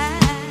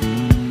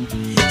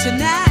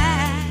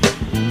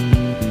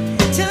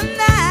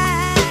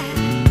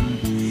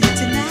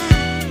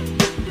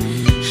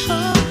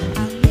 oh,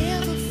 I'll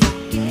never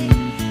forget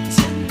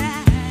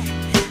tonight.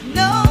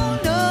 No,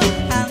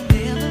 I'll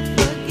never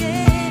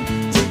forget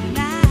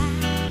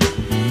tonight.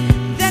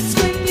 That's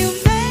when you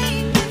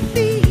made me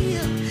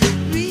feel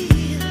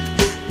real.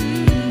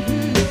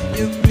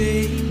 You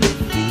made me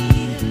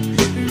feel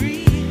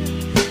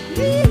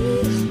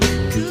real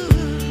good.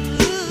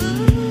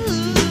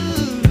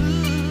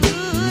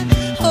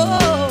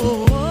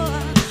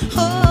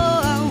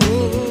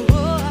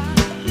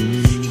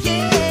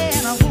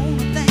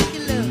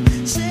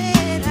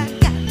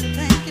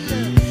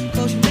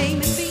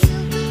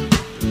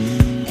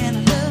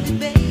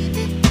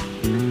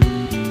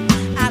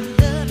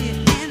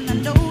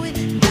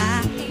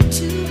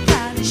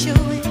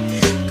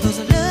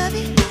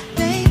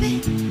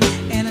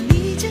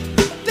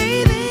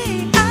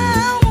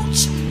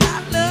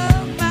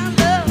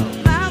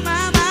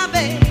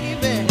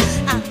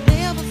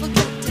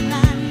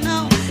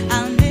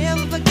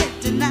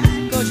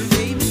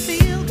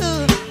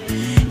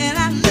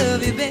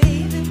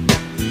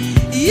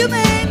 You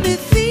made me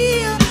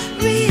feel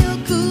real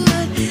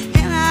good,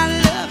 and I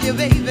love you,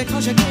 baby,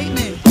 'cause you gave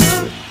me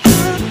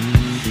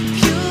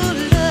pure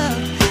love,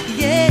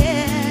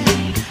 yeah.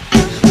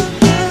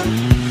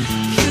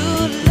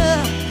 Pure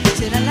love,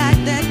 did I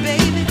like that,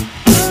 baby?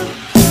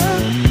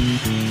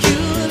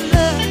 Pure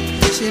love,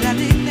 should I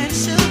dig that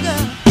sugar?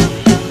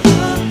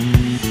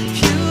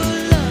 Pure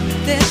love,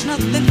 there's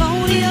nothing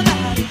phony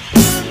about it.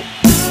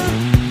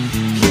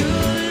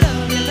 Pure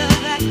love, your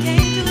love, I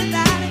can't do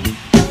without it.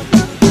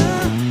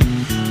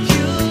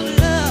 Pure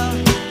love,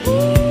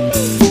 ooh,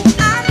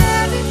 I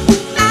love it,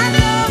 I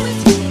love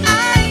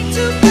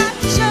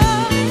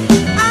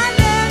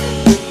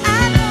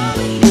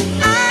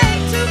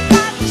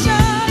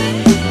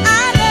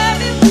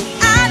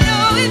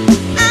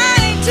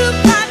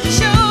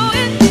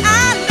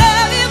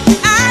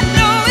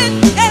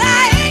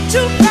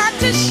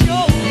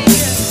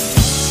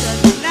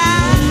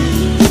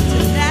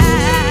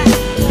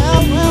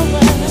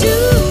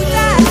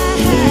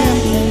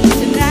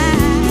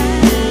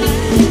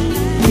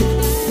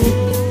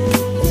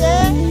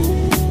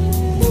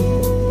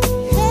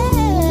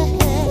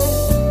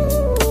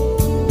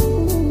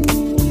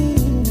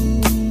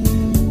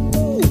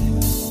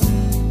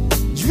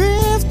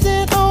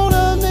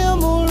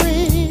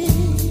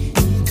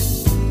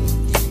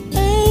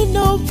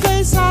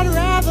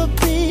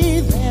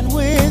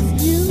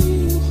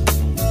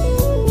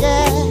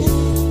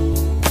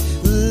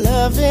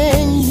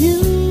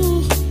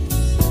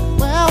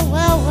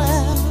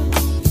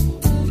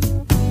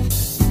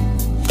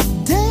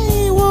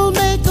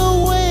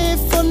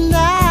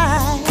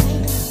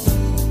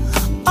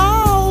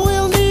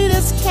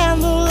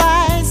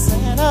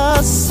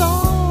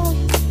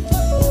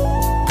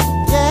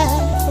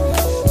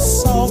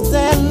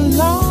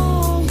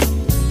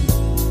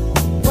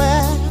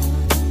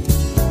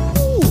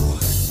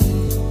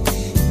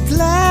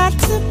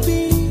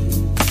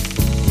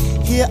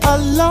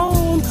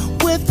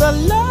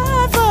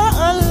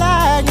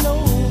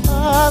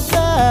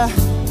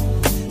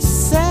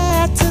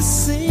sad to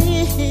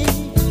see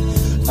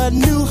a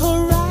new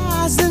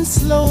horizon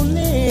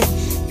slowly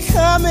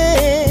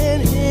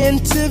coming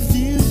into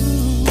view.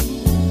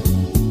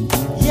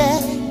 Yeah,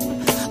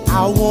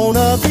 I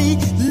wanna be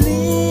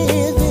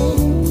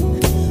living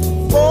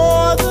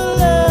for the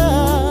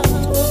love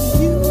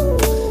of you.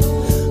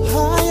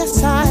 Oh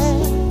yes, I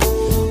am.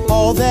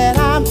 All that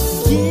I'm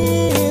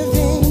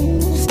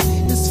giving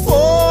is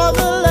for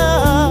the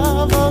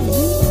love of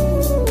you.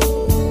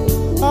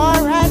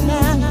 All right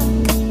now,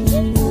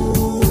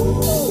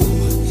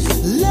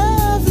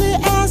 lovely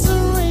as a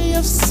ray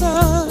of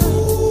sun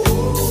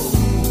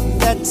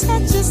that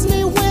touches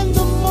me when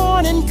the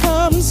morning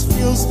comes,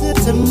 feels good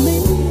to me.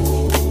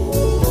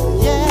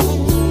 Yeah,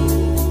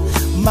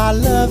 my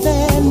love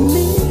and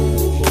me.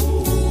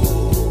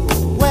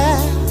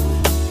 Well,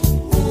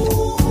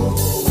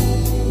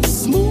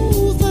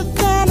 smoother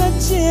than a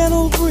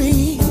gentle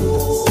breeze,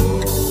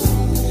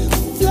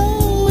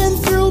 flowing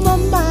through my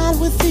mind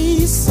with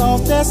ease,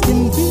 soft as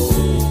can be.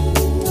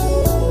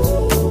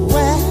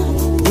 Well,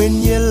 when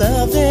you're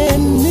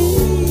loving me,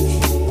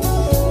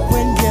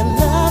 when you're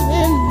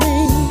loving me,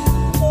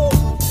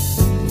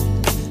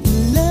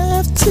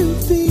 love to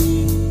be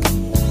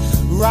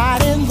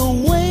riding the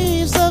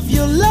waves of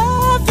your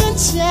love,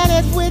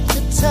 enchanted with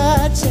your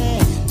touch.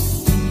 And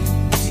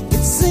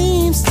it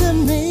seems to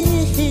me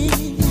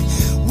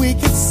we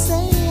could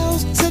sail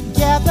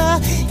together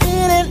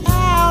in and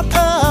out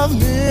of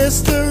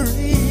mystery.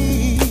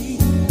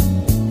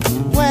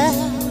 Well,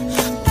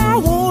 I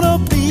wanna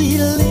be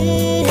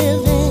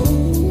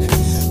living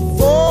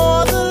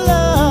for the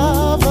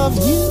love of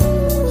you.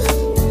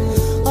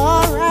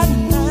 All right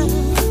now,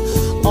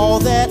 all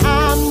that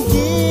I'm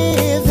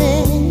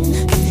giving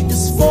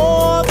is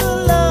for the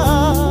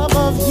love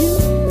of you.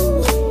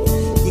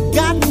 You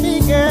got me,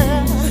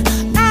 girl.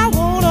 I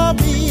wanna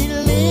be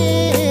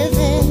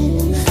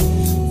living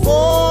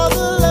for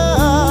the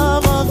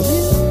love of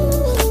you.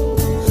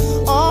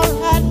 All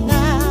right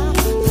now,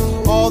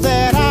 all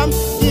that I'm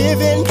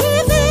giving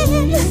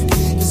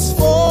is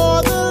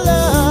for the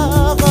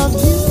love of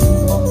you.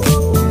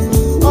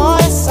 Oh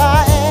yes, I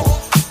am.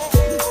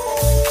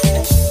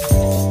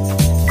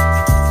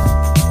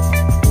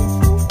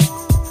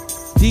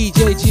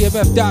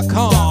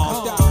 DJGMF.com.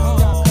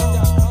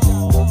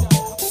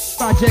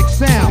 Project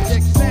Sound.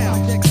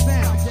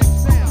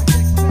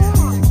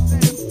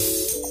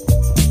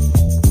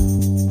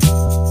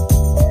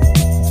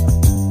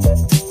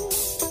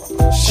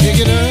 Shake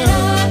it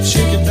up,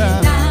 shake it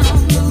down,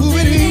 move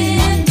it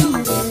in, move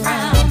it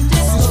around.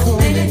 This is cool.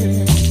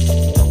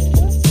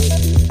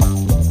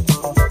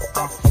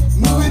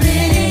 Move it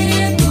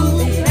in,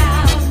 move it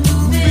out,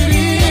 move it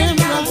in,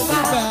 round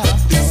about.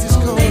 This is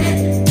cool.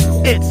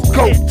 It's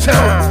go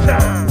time.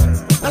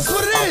 That's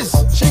what it is.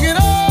 Shake it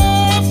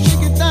up,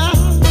 shake it down,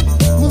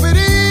 move it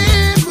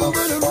in, move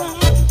it around.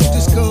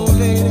 Just go,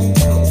 lady.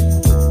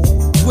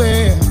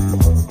 Well,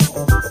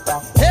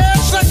 hey,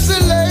 sexy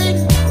lady.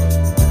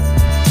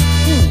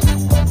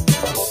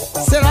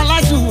 Said I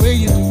like the way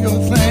you do your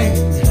thing.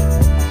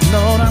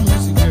 Lord, I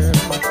miss you, girl.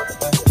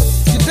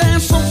 You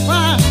dance so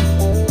fine,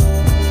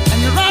 and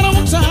you're right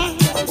on time.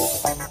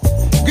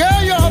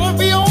 Girl, you ought to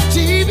be on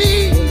TV,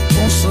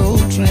 on Soul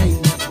Train.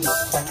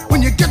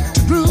 When you get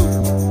to groove,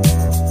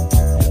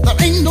 there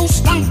ain't no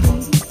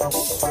stopping.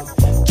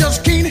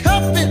 Just can't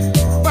help it,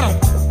 but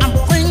I'm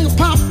finger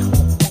popping.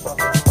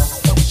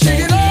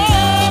 Shake it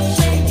up,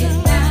 shake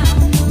it down,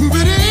 move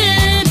it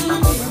in,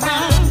 move it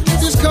around.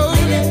 Just go,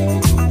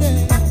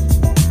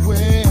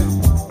 well,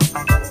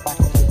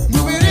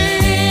 move it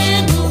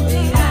in, move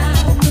it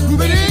out,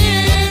 move it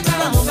in,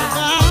 round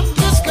about.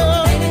 Just go,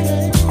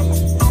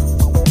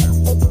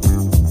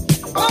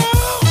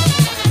 oh,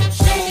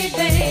 Shake it,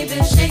 baby,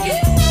 shake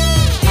it.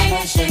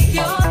 Baby, shake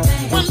your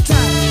thing. one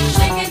time.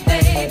 Shake it,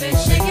 baby,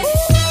 shake it.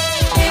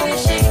 Baby,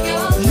 shake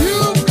your thing. You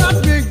got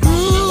me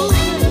groove.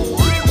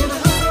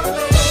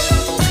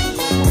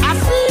 I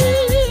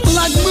feel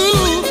like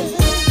moving.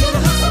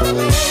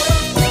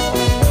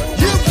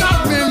 You got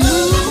me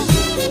moving.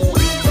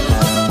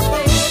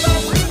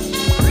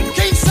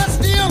 Can't sit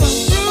still and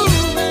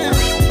groove, man.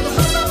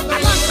 I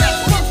like that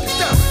funky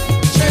stuff.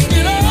 Shake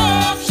it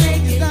up,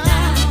 shake it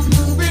down,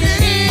 move it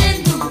in,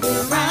 move it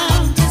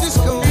around. Just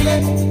go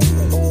let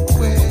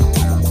well.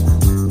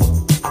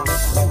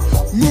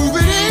 Move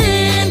it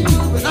in,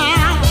 move it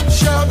out,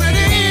 shove it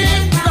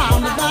in,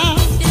 round and round.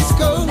 Just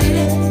go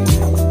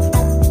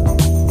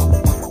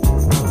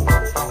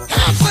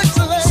have sex,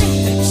 lady.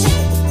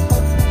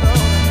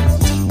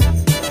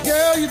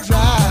 Girl, you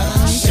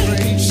drive me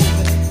crazy.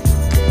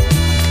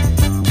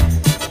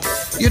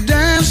 You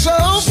dance so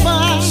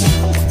fine,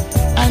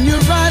 and you're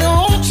right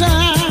on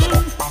time.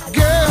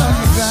 Girl,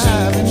 you're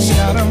driving me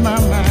out of my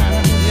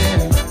mind.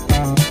 Yeah.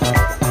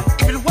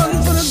 If it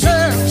wasn't for the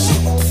girl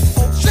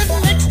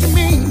sitting next to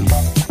me,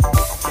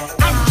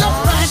 I'd jump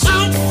right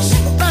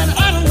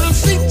out of my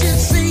seat. You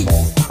see,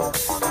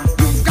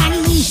 you've got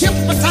me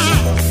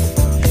hypnotized,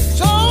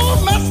 so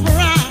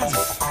mesmerized.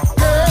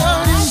 Girl,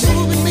 you're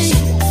grooving me.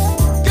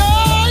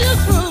 Girl,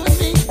 you're grooving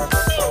me.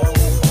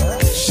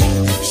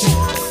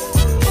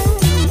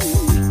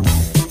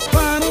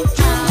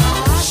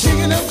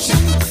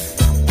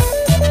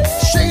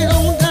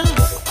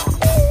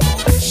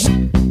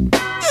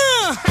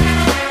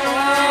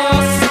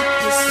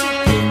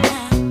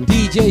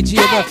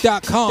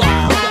 GMF.com.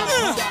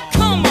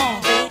 Come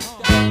on.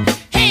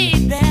 Hey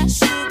there,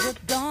 sugar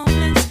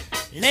dumplings.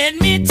 Let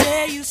me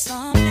tell you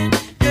something,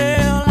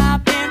 girl,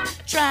 I've been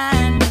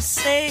trying to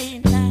say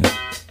now.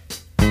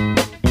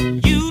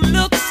 You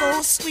look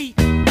so sweet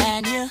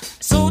and you're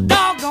so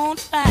doggone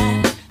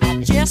fine.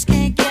 I just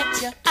can't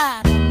get you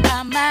out of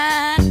my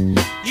mind.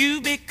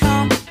 You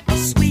become a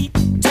sweet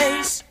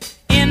taste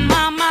in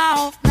my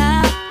mouth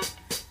now.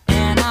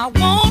 And I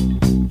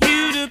want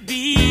you to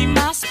be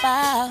my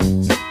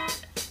spouse,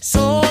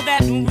 so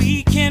that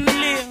we can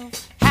live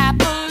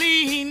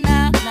happily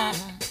now,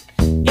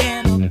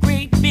 in a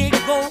great big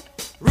old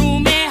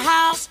roomy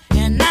house.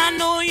 And I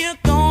know you're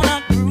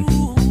gonna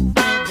groove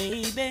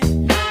me, baby.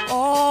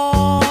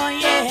 Oh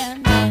yeah,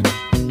 now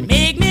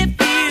make me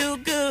feel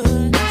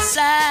good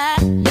inside.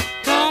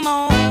 Come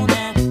on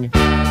and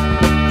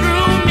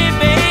groove me,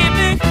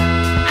 baby.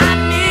 I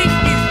need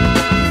you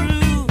to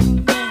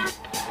groove me.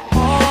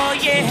 Oh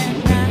yeah,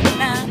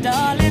 now,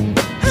 darling.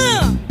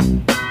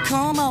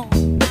 Come on,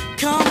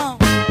 come on.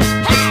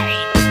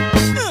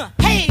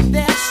 Hey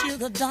there,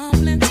 sugar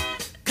dumplings.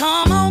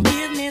 Come on,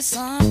 give me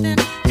something,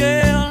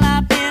 girl,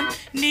 I've been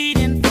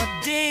needing for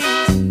days.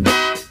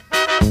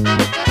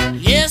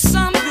 Yes,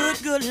 some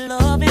good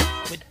loving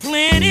with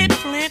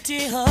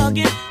plenty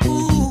hugging.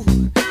 Ooh,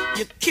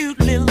 you cute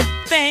little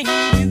thing,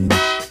 you.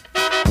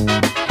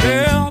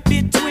 Girl,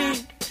 between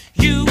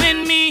you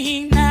and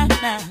me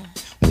now,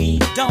 we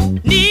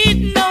don't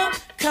need no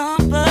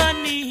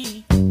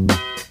company.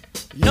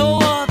 No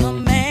other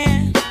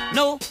man,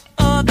 no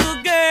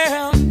other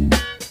girl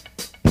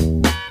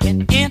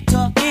can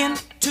enter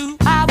into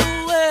our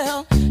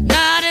world,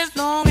 not as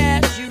long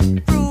as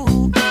you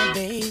prove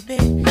me,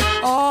 baby.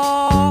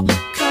 Oh,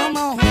 come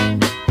on,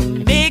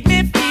 make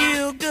me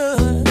feel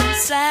good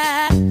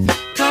inside.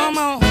 Come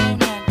on,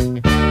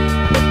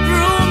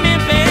 groove me,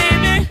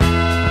 baby,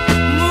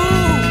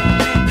 move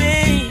me,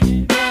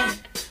 baby.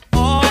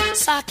 Oh,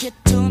 sock it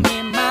to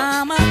me,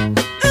 mama.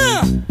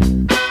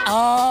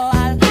 Oh,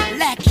 I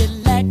like it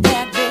like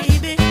that,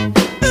 baby.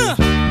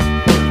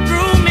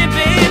 Groove me,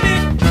 baby.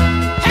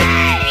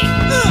 Hey,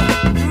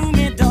 groove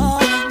me,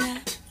 darling.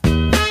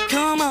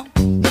 Come on,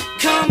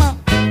 come on.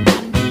 I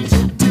need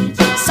you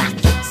to sock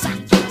it.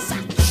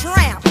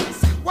 Tramp.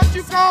 What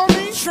you call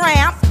me?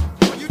 Tramp.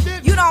 You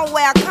did. You don't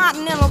wear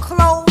continental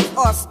clothes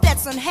or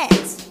Stetson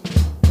hats.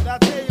 But I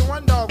tell you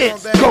one dog,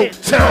 It's baby. go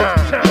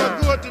time.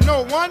 It's good to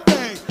know one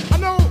thing. I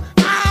know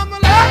I'm a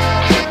lover.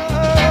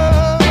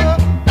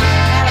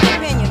 Out of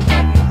opinion.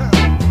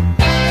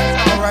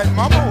 That's all right,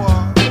 mama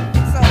was.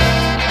 So,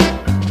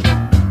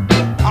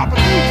 Papa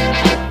too.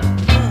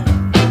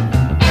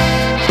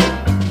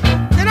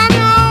 And I'm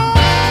the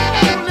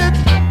only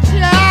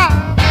child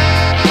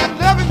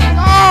living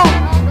all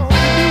I know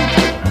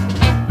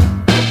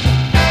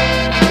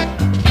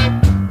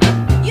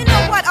you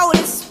know what,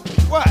 Otis?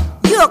 what?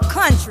 You're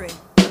country.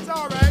 It's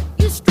all right.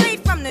 You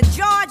straight from the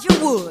Georgia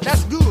woods.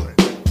 That's good.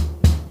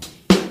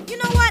 You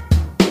know what?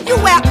 You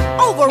wear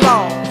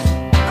overalls,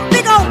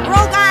 big old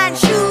broke iron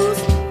shoes,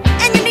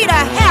 and you need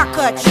a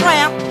haircut,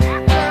 Tramp.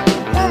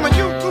 Woman,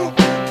 you too.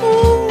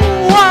 Ooh,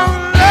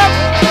 I'm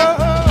lover.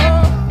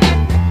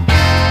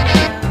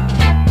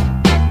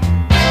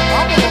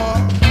 Mama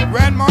was.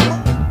 Grandmama.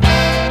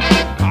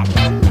 Papa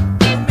too.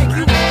 Make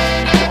you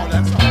Oh,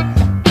 that's all right.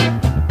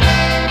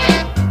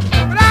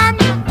 But I'm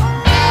the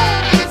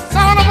only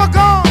son of a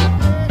gun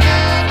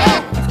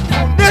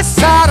on this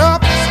side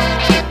of the sun.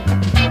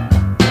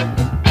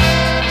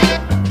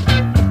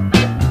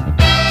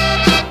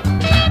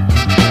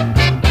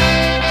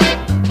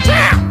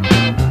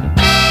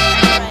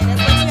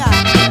 that's what you are.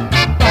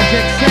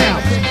 Project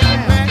Sound.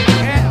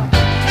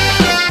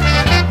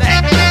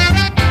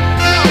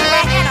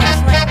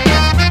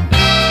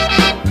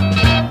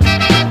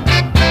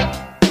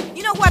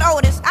 You know what,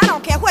 Otis? I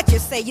don't care what you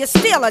say, you're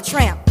still a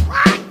tramp.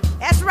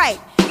 That's right.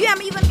 You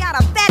haven't even got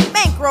a fat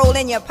bankroll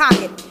in your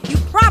pocket. You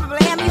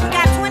probably haven't even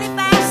got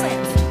 25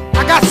 cents.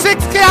 I got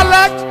 6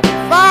 Cadillac,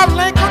 5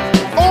 Lincoln,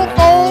 4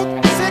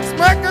 Ford, 6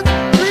 Mercury,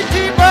 3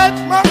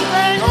 T-Birds,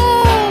 Mustang.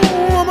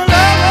 Ooh, I'm a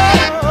lover.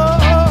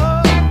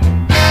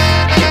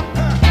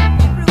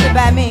 Prove it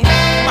by me.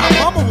 My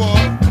mama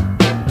was.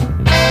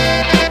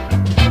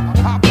 My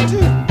papa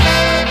too.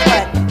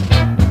 What?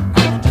 I'm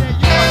gonna tell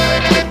you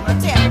one thing. Well,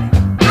 tell me.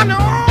 I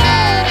know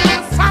the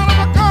sound of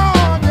a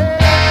gun,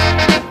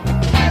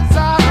 yeah,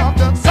 inside of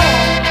the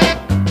song.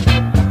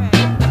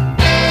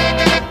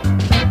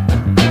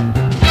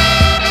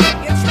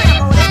 You're a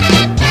tramp, Otis. I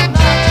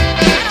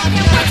don't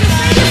care what you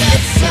say.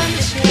 It's Sunday.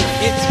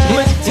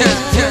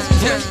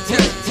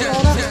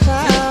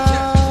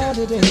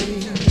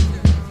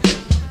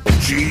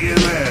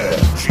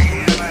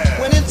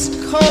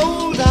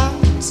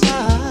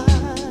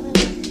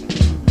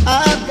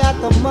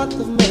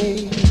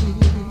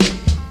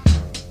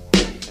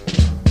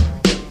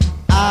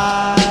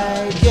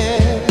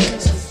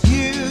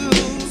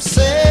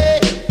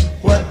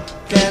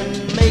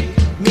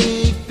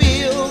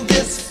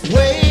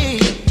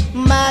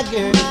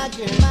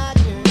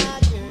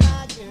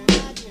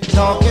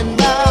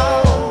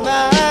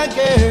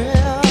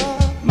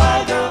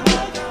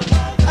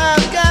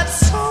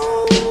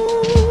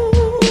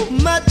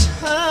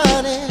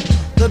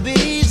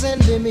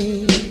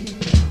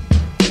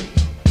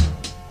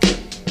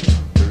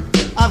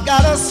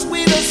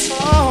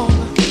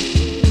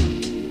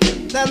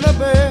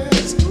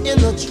 birds in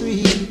the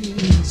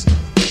trees.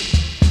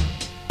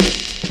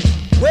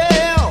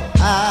 Well,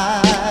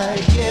 I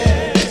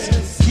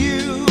guess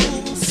you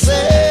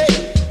say,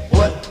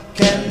 what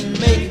can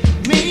make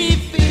me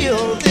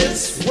feel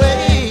this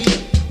way,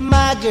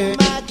 my girl,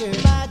 my girl,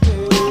 my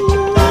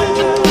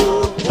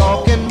girl.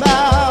 Talking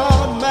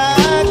about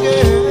my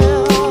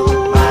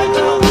girl, my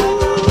girl, my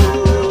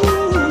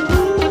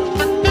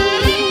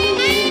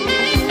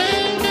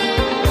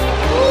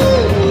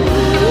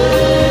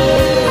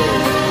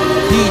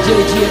DJ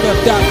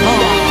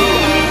GMF.com.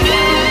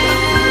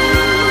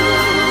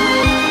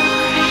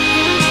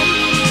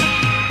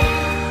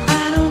 I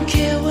don't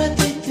care what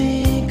they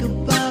think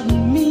about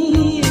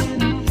me,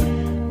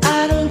 and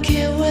I don't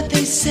care what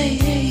they say.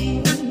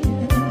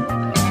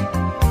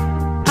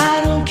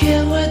 I don't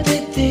care what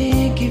they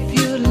think if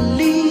you're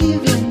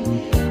leaving.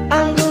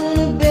 I'm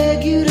gonna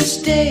beg you to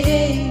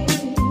stay.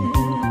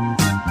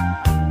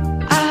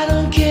 I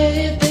don't care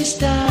if they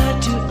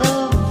start to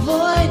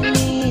avoid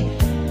me.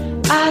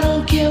 I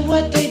don't care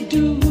what they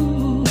do.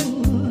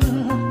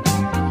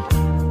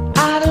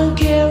 I don't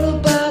care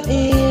about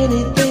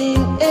anything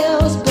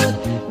else but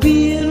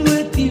being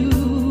with you,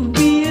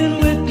 being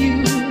with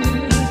you.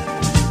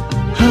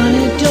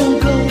 Honey, don't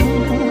go,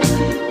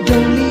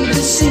 don't leave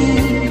the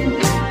scene.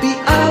 Be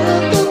out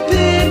of the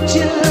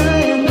picture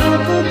and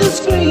off of the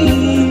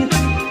screen.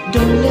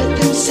 Don't let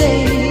them say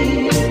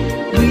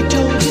we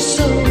told you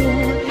so.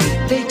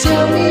 They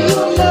tell me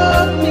you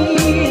love me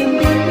and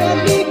then let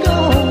me go.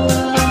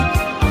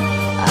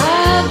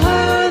 I've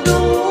heard the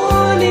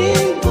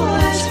warning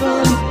voice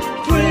from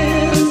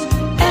friends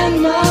and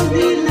my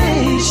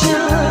relations.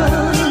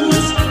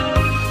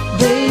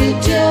 They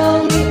tell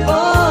me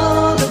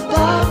all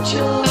about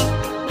your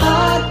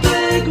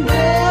heartbreak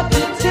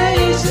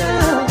reputation.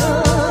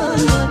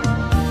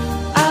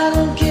 I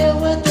don't care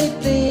what they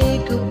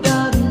think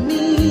about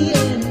me,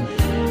 and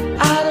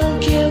I don't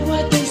care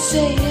what they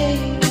say.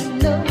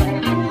 No,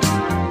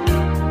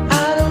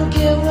 I don't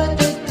care what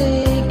they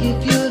think if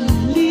you're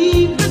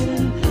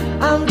leaving.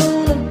 I'm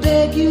gonna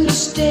beg you to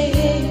stay.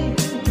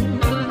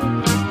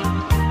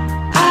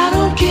 I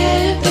don't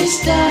care if they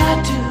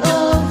start to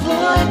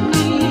avoid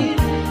me.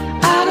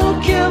 I don't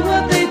care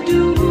what they do.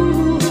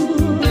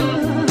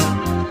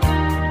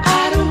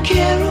 I don't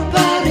care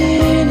about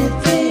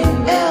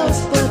anything else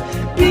but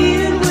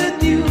being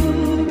with you,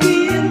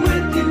 being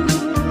with you.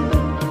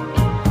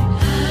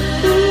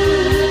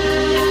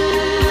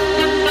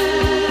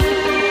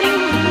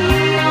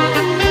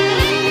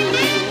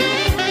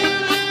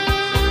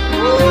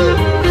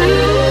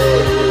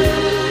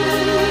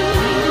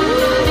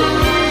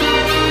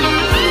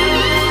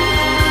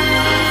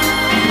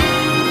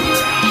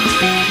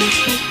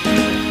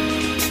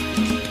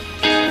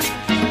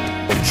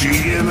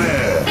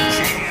 GMF.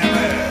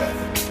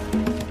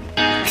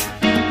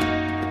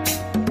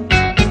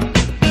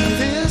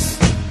 This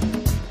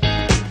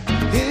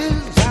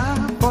is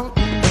our fork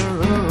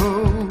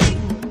road.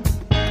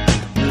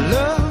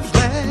 Love's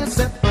last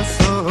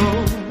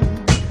episode.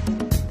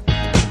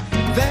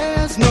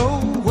 There's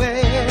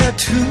nowhere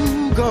to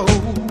go.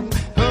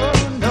 Oh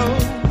no,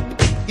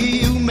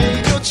 you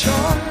made your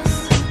choice.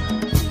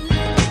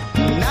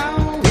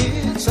 Now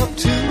it's up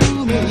to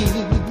me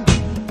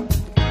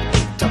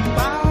to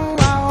bow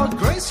out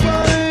gracefully.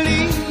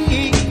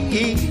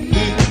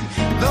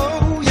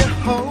 Though you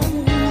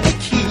hold the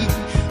key,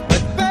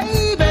 but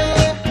baby,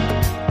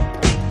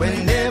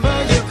 whenever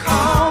you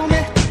call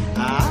me,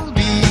 I'll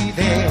be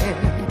there.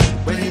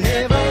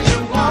 Whenever you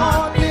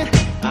want me,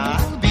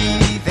 I'll be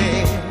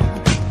there.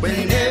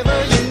 Whenever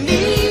you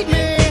need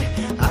me,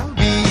 I'll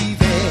be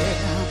there.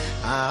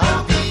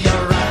 I'll be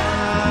around.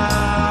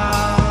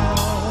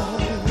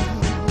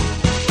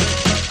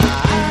 I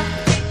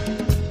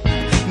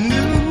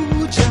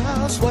knew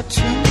just what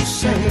to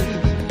say.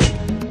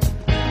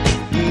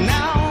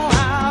 Now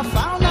I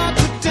found out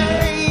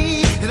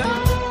today that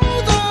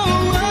all the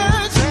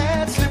words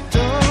had slipped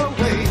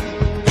away.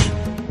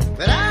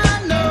 But I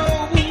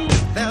know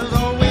there's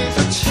always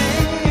a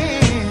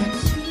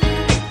chance.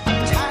 A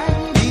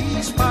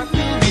tiny spark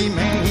will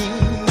remain,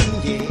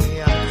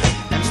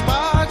 yeah. And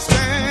sparks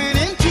turn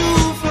into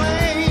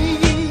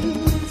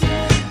flames.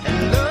 And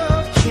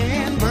love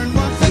can burn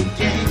once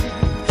again.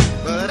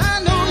 But I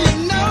know you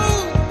know,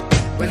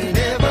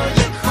 whenever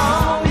you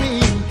call me,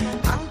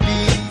 I'll be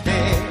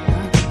there.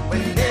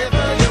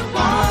 Whenever you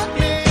want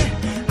me,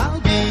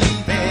 I'll be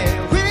there.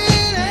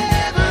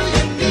 Whenever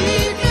you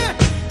need me,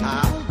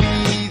 I'll be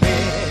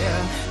there.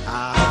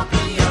 I'll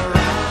be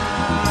around.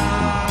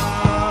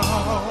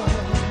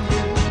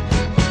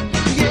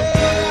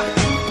 Yeah.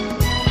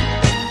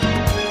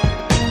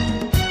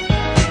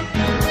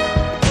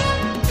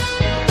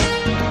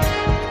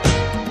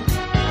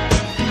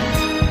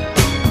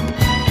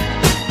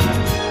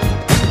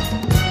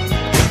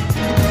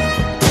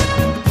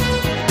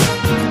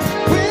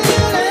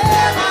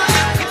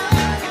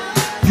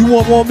 You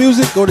want more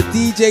music? Go to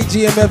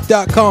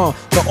DJGMF.com,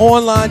 the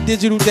online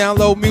digital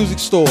download music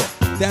store.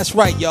 That's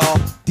right, y'all.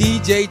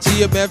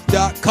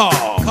 DJGMF.com.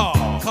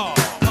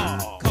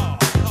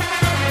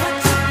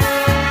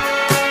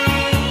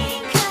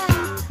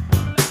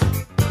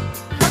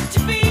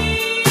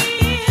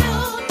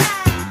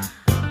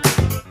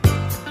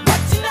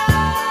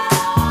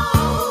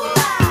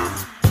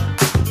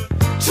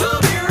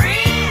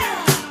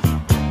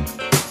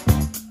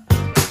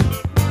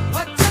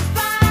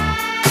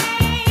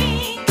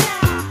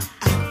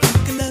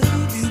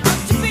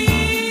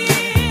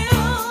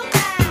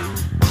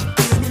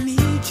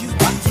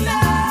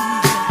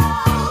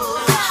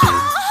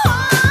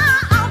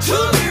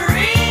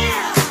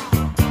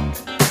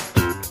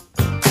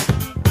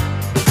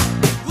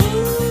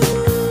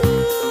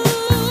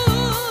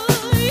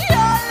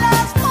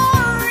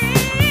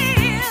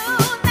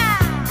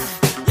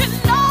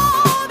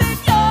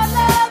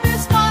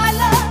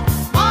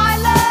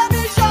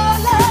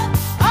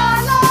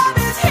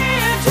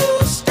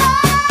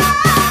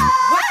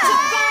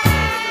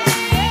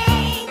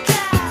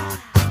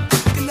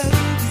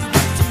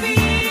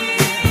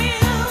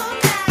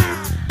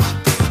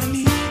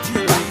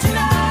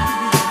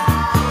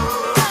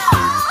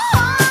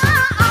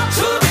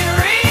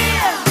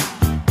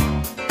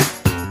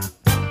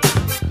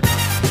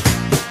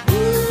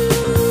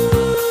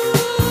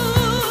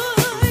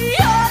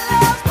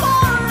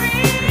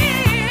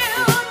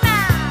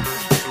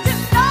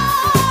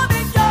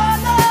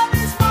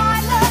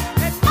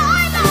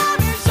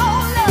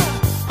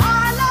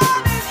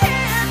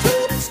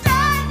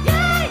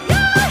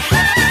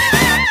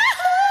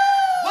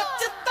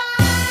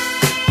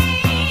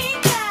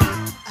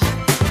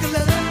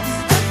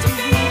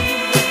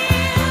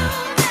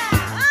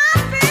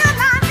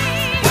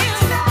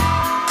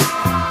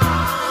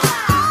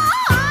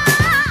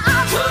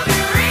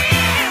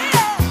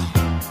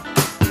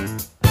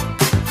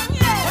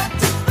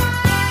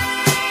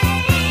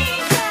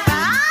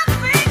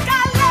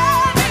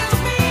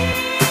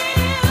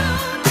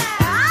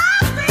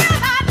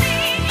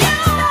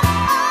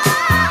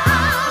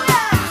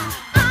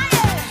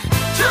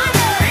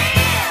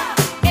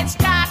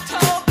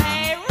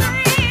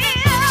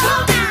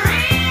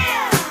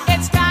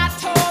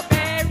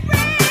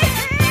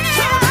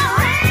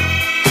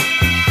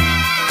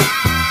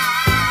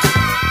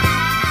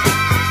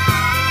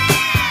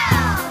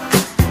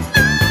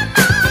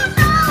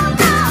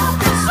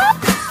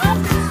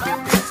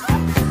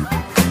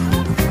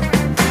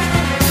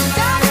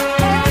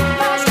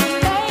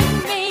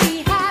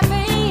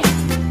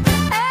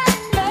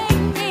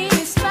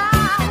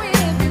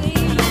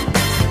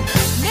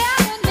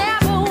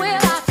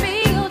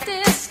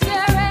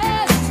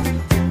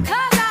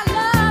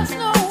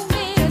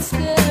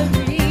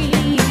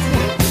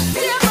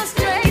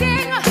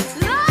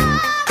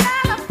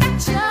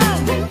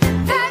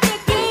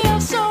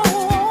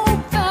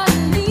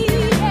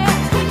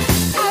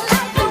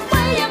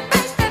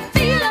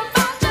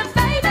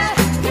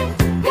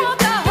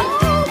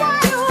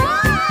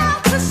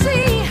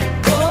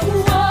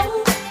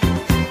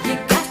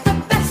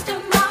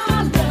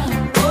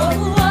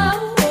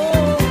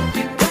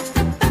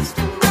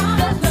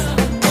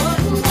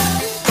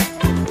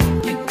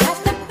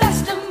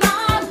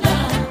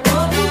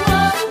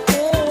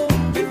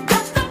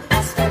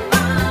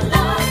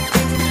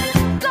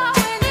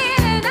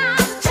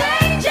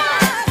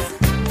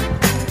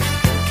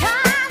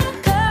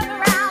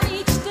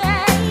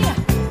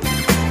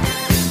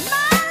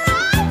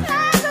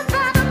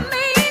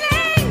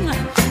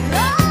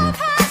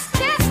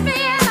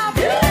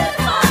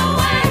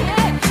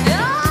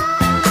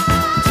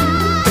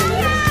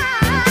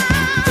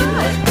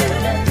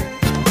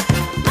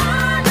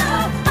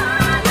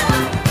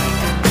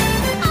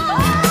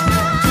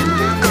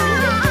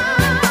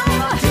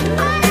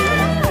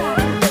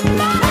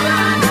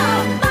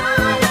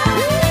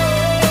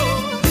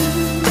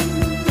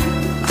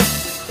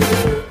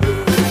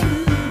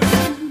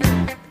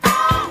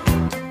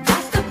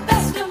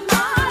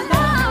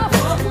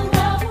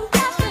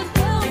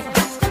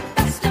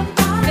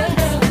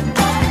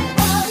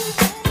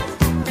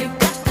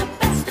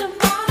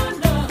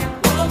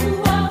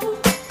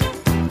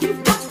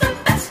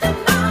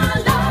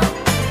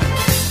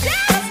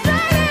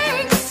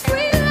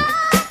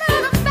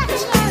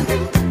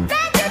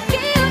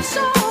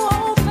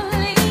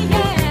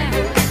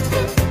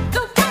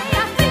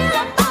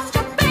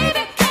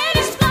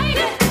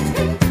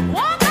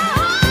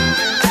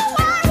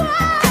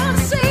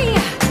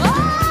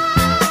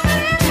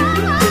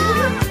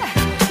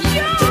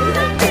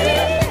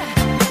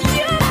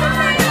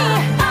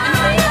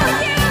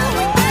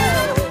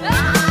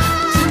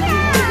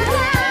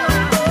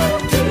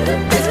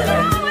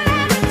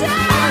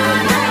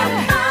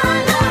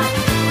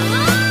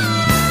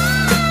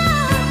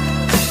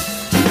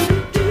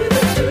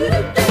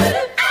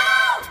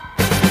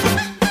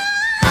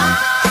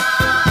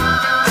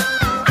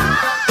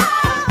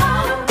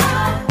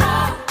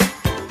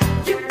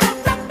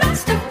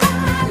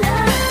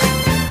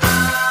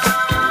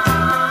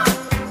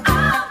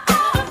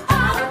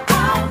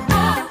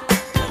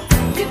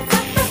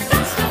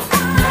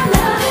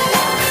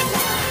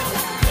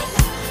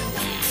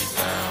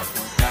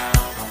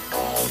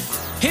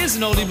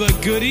 an oldie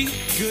but goodie.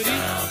 Let's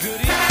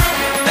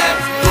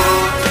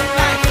move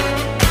tonight.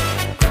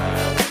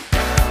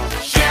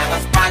 Share the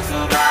spice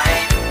of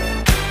life.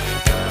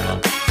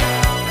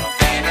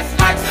 And it's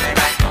like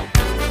tonight.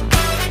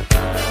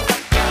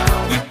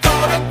 We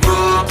gonna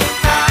groove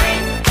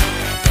tonight.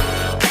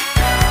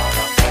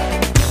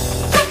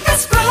 Let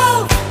us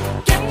groove.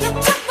 Get you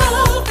to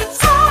move.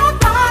 It's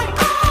alright,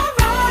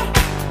 alright,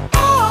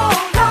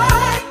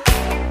 alright.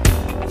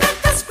 Let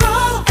us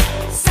groove.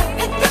 Set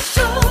in your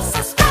shoes,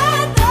 so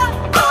stand up.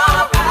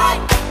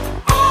 Alright,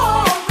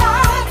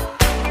 alright.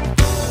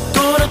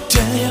 Gonna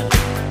tell you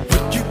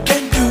what you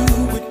can do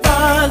with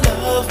my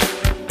love.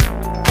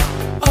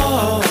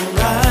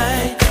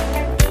 Alright.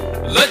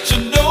 Let you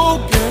know,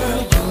 girl,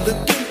 you're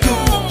looking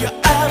good. You're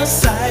out of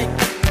sight.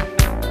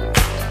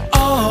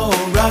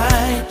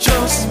 Alright.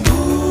 Just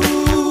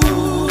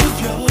move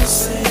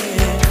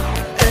yourself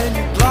and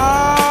you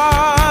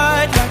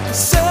glide like a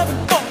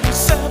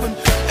 747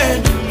 and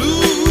you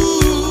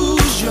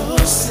lose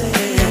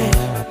yourself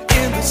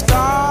in the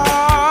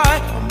sky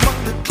among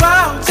the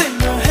clouds in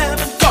your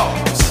heaven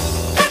cause.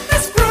 Let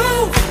us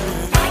groove.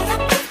 Right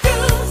up the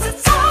fuse.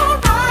 It's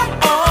alright,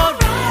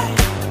 alright,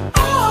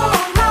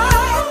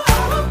 alright.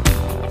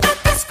 Let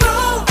us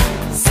groove.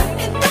 Set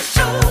in your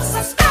shoes,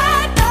 so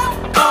stand up.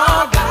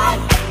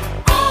 Alright,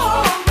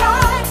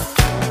 alright.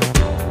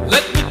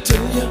 Let me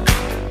tell you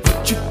what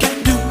you can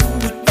do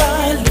with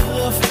my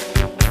love.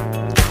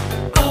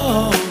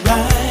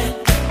 Alright.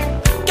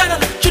 Gotta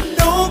let you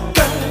know,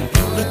 girl,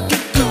 you're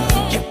looking good.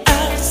 You're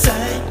out of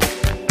sight.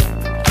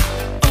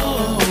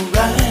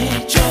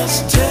 Alright. Just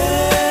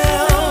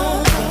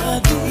tell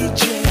the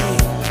DJ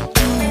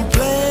to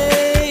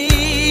play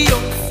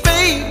your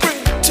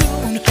favorite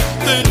tune.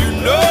 Then you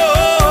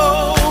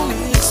know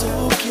it's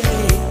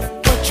okay.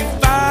 What you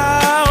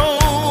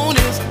found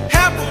is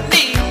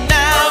happening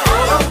now.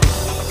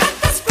 Let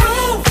us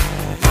groove.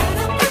 Right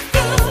up the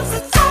fuse.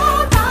 It's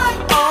alright,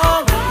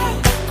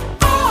 alright,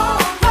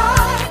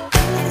 alright.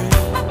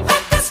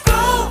 Let us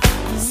groove.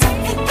 Set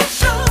in your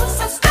shoes,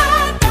 so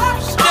stand up.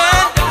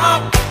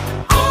 Alright,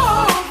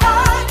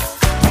 alright.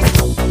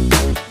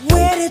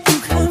 Where did you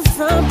come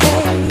from,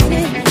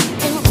 baby?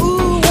 And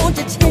ooh, won't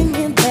you take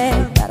me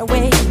there right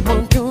away?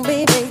 Won't you,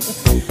 baby?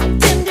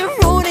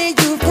 Tenderoni,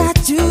 you got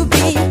to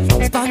be.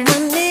 Spark my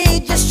need,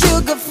 just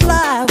sugar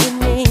fly with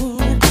me.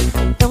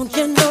 Don't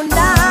you know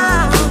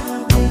now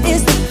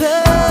is the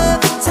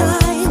perfect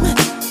time?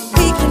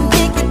 We can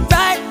make it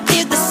right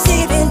in the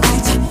city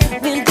lights.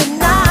 When the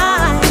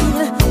night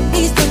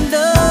is the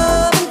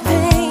love and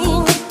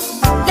pain.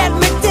 Let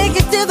me take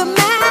it to the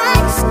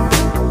max.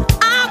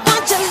 I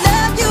want to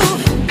love you.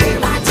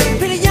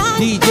 Pretty young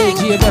thing.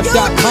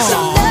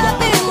 DJGMF.com.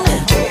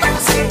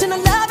 To the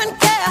love and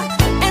care,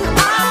 and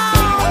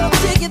I'll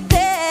take it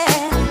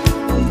there,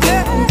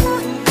 girl.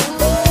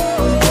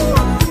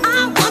 I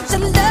want to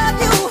love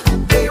you,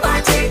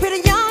 pretty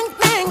young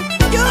thing.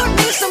 You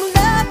need some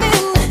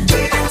loving, to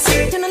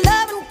the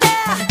love and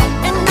care,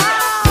 and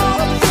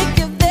I'll take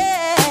you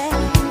there.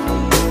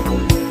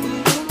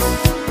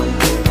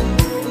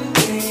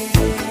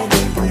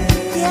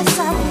 Yes,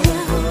 I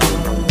will.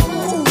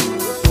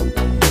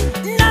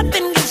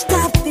 Nothing can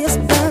stop this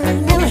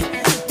burning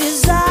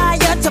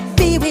desire to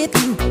be with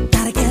you.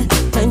 Gotta get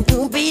to you,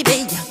 baby.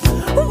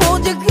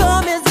 Won't you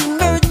come as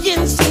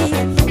emergency?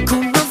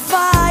 Cool my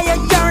fire,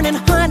 yearning,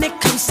 honey,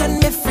 come set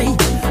me free.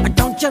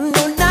 Don't you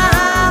know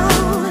now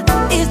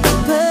is the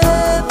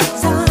perfect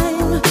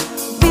time?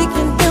 We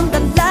can dim the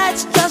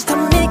lights just to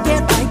make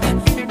it right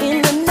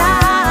in the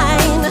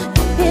night.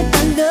 Hit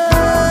the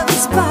love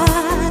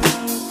spot.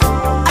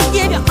 I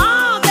give you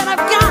all that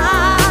I've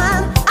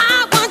got. I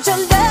want to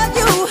love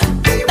you,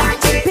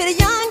 pretty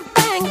young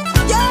thing.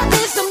 You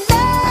need some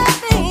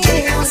loving,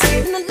 and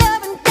the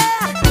love and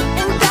care,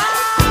 and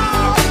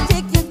I'll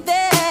take you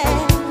there.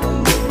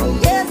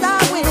 Yes, I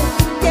will.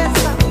 Yes,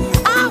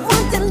 I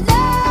want to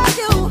love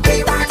you,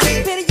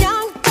 pretty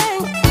young thing.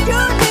 You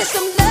need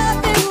some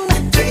loving,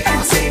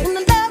 and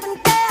the love and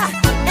care,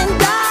 and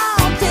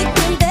I'll take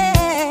you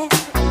there.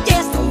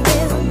 Yes, I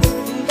will.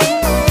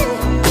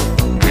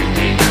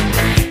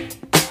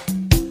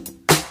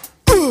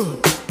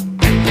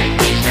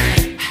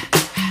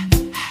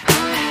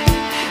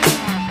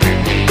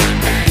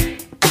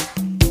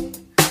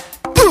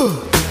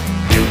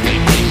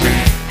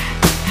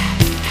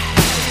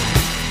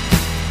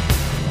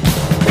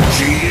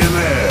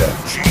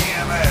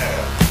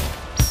 GMF.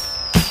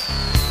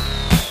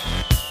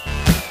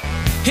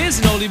 Here's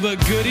an oldie but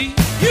goodie.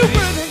 You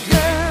were the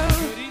girl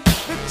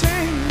that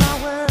changed my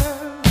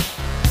world.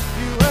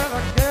 You were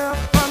the girl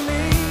for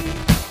me.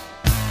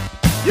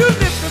 You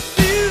lit the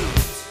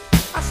fuse.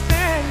 I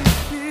stand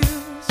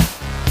confused.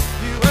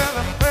 You were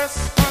the first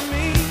for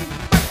me,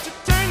 but you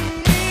turned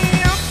me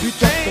up. You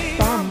dropped the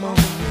bomb on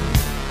me,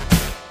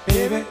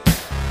 baby.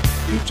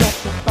 You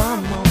dropped the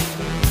bomb on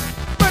me,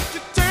 but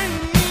you turned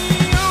me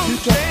on. You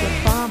dropped the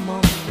bomb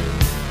on me,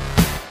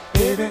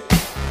 baby.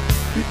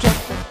 You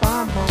dropped the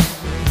bomb on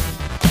me.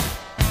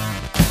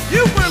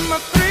 You were my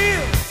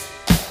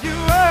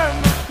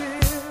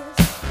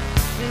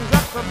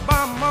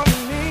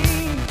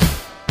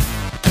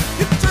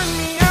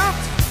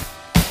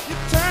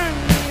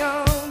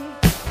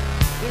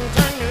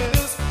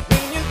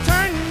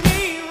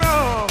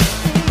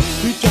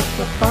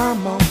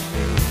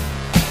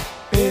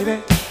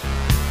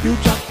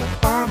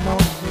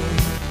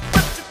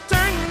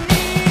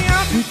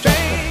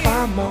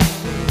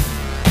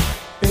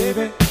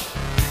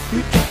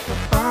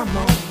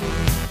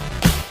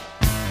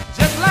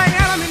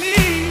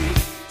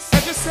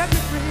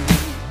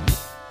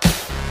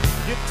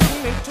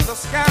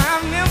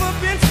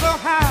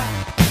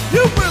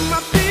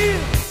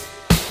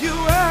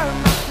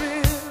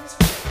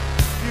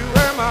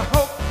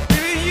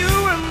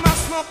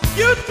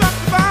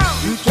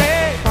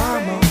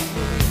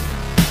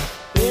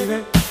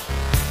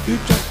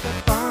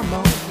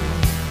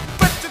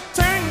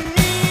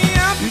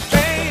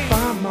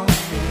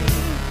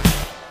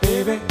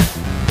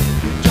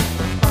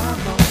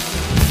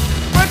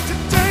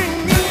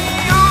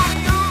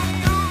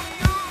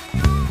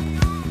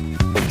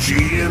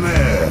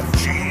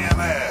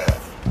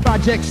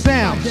Project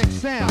Sound.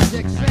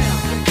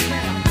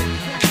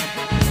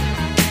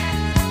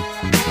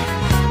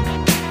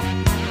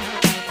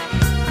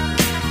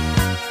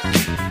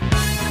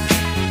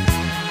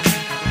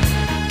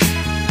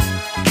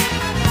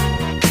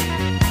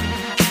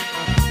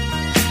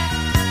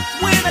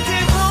 When I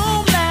came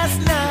home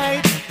last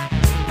night,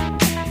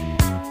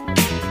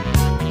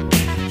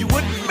 you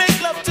wouldn't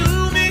make love to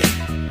me.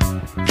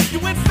 You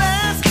went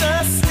fast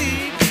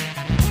asleep.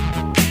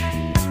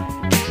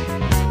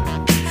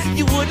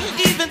 You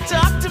wouldn't even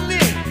talk to me.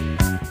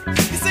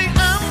 You say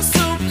I'm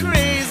so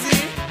crazy.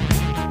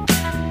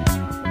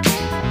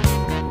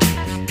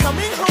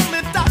 Coming home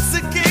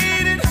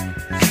intoxicated.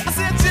 I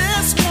say I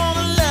just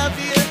wanna love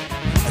you.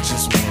 I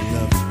just wanna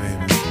love you,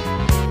 baby.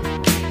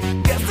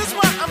 Guess that's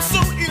why I'm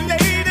so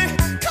elated.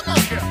 Come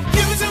on, girl,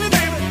 give it to me,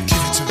 baby.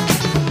 Give it to me.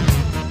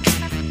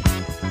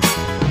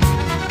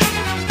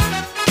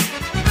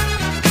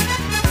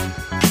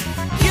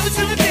 Give it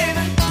to me,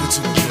 baby. Give it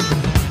to me, baby.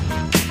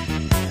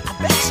 I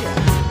bet you.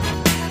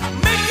 I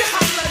make you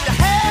hot like you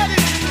had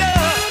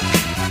enough.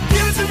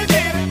 Give it to me,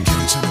 baby. Give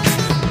it to me,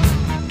 baby.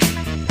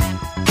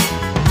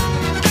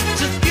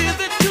 Just give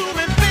it to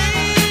me,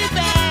 baby.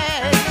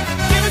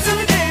 Give it to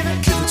me, baby.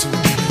 Give it to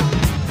me, baby.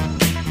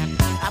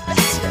 I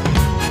bet you.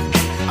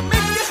 I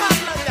make you hot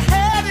like you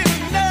had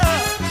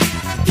enough.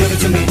 Give it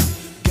to me.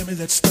 Give me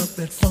that stuff,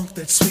 that funk,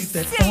 that sweet,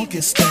 that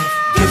funky stuff.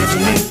 Give it to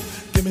me.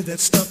 Give me that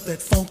stuff,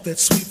 that funk, that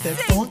sweet, that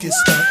funky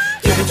stuff.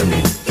 Give it to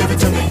me. Give it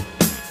to me.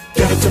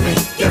 Give it to me.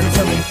 Give it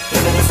to me.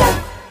 Give me the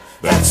funk,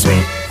 that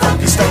sweet,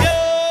 funky stuff.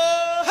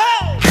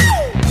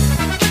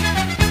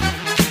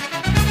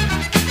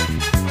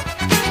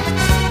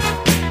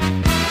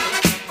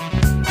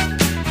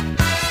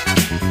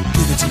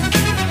 Give it to me,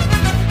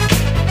 baby.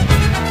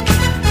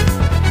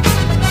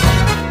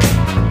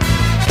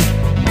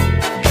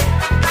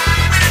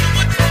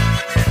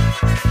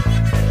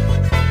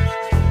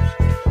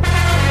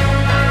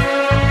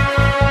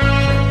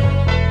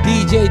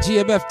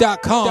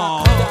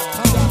 DJGMF.com.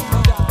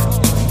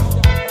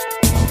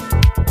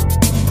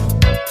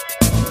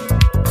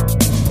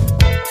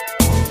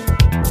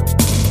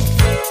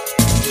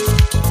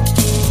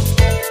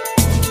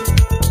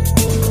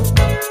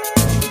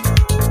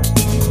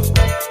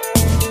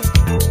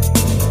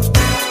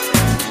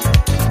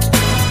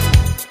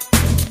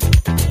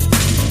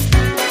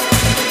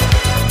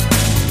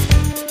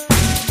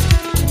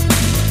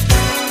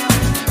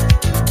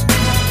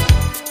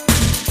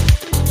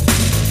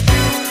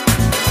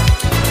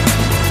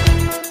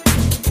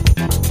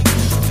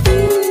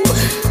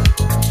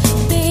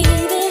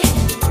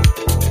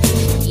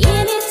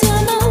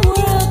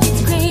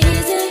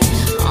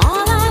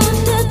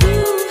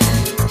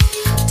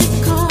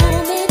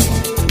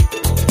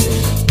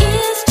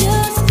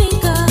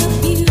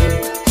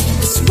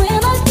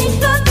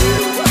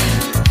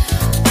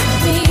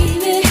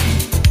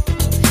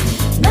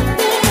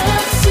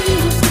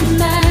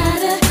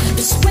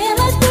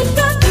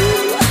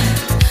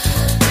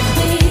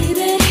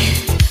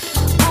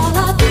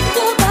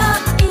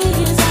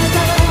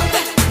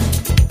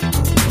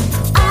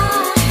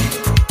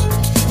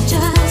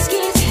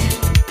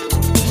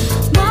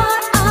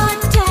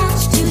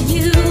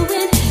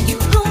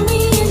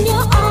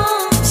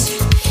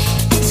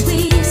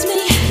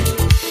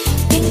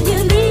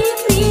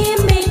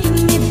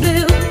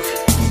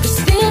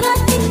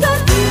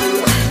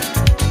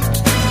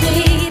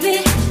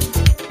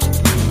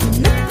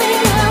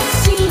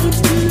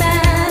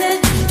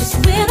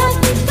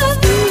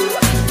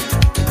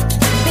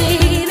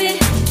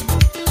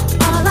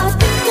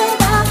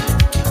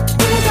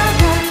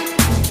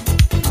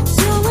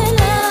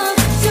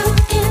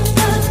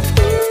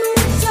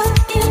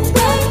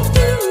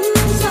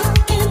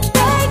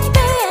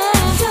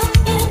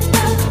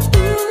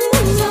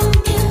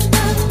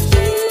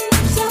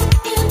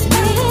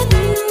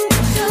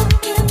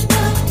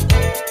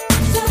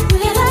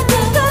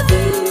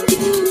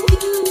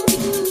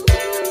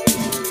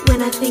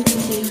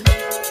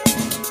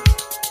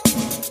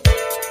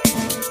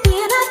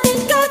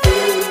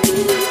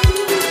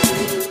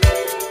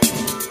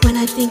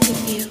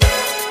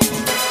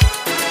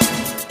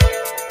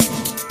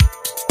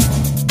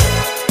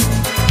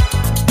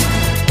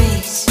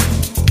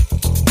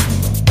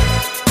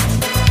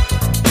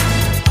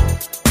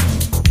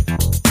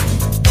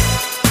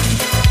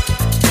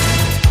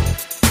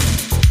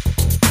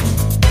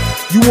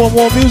 You want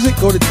more music?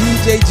 Go to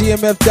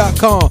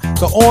DJGMF.com,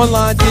 the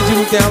online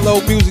digital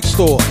download music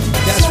store.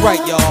 That's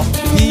right, y'all.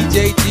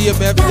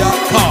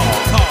 DJGMF.com.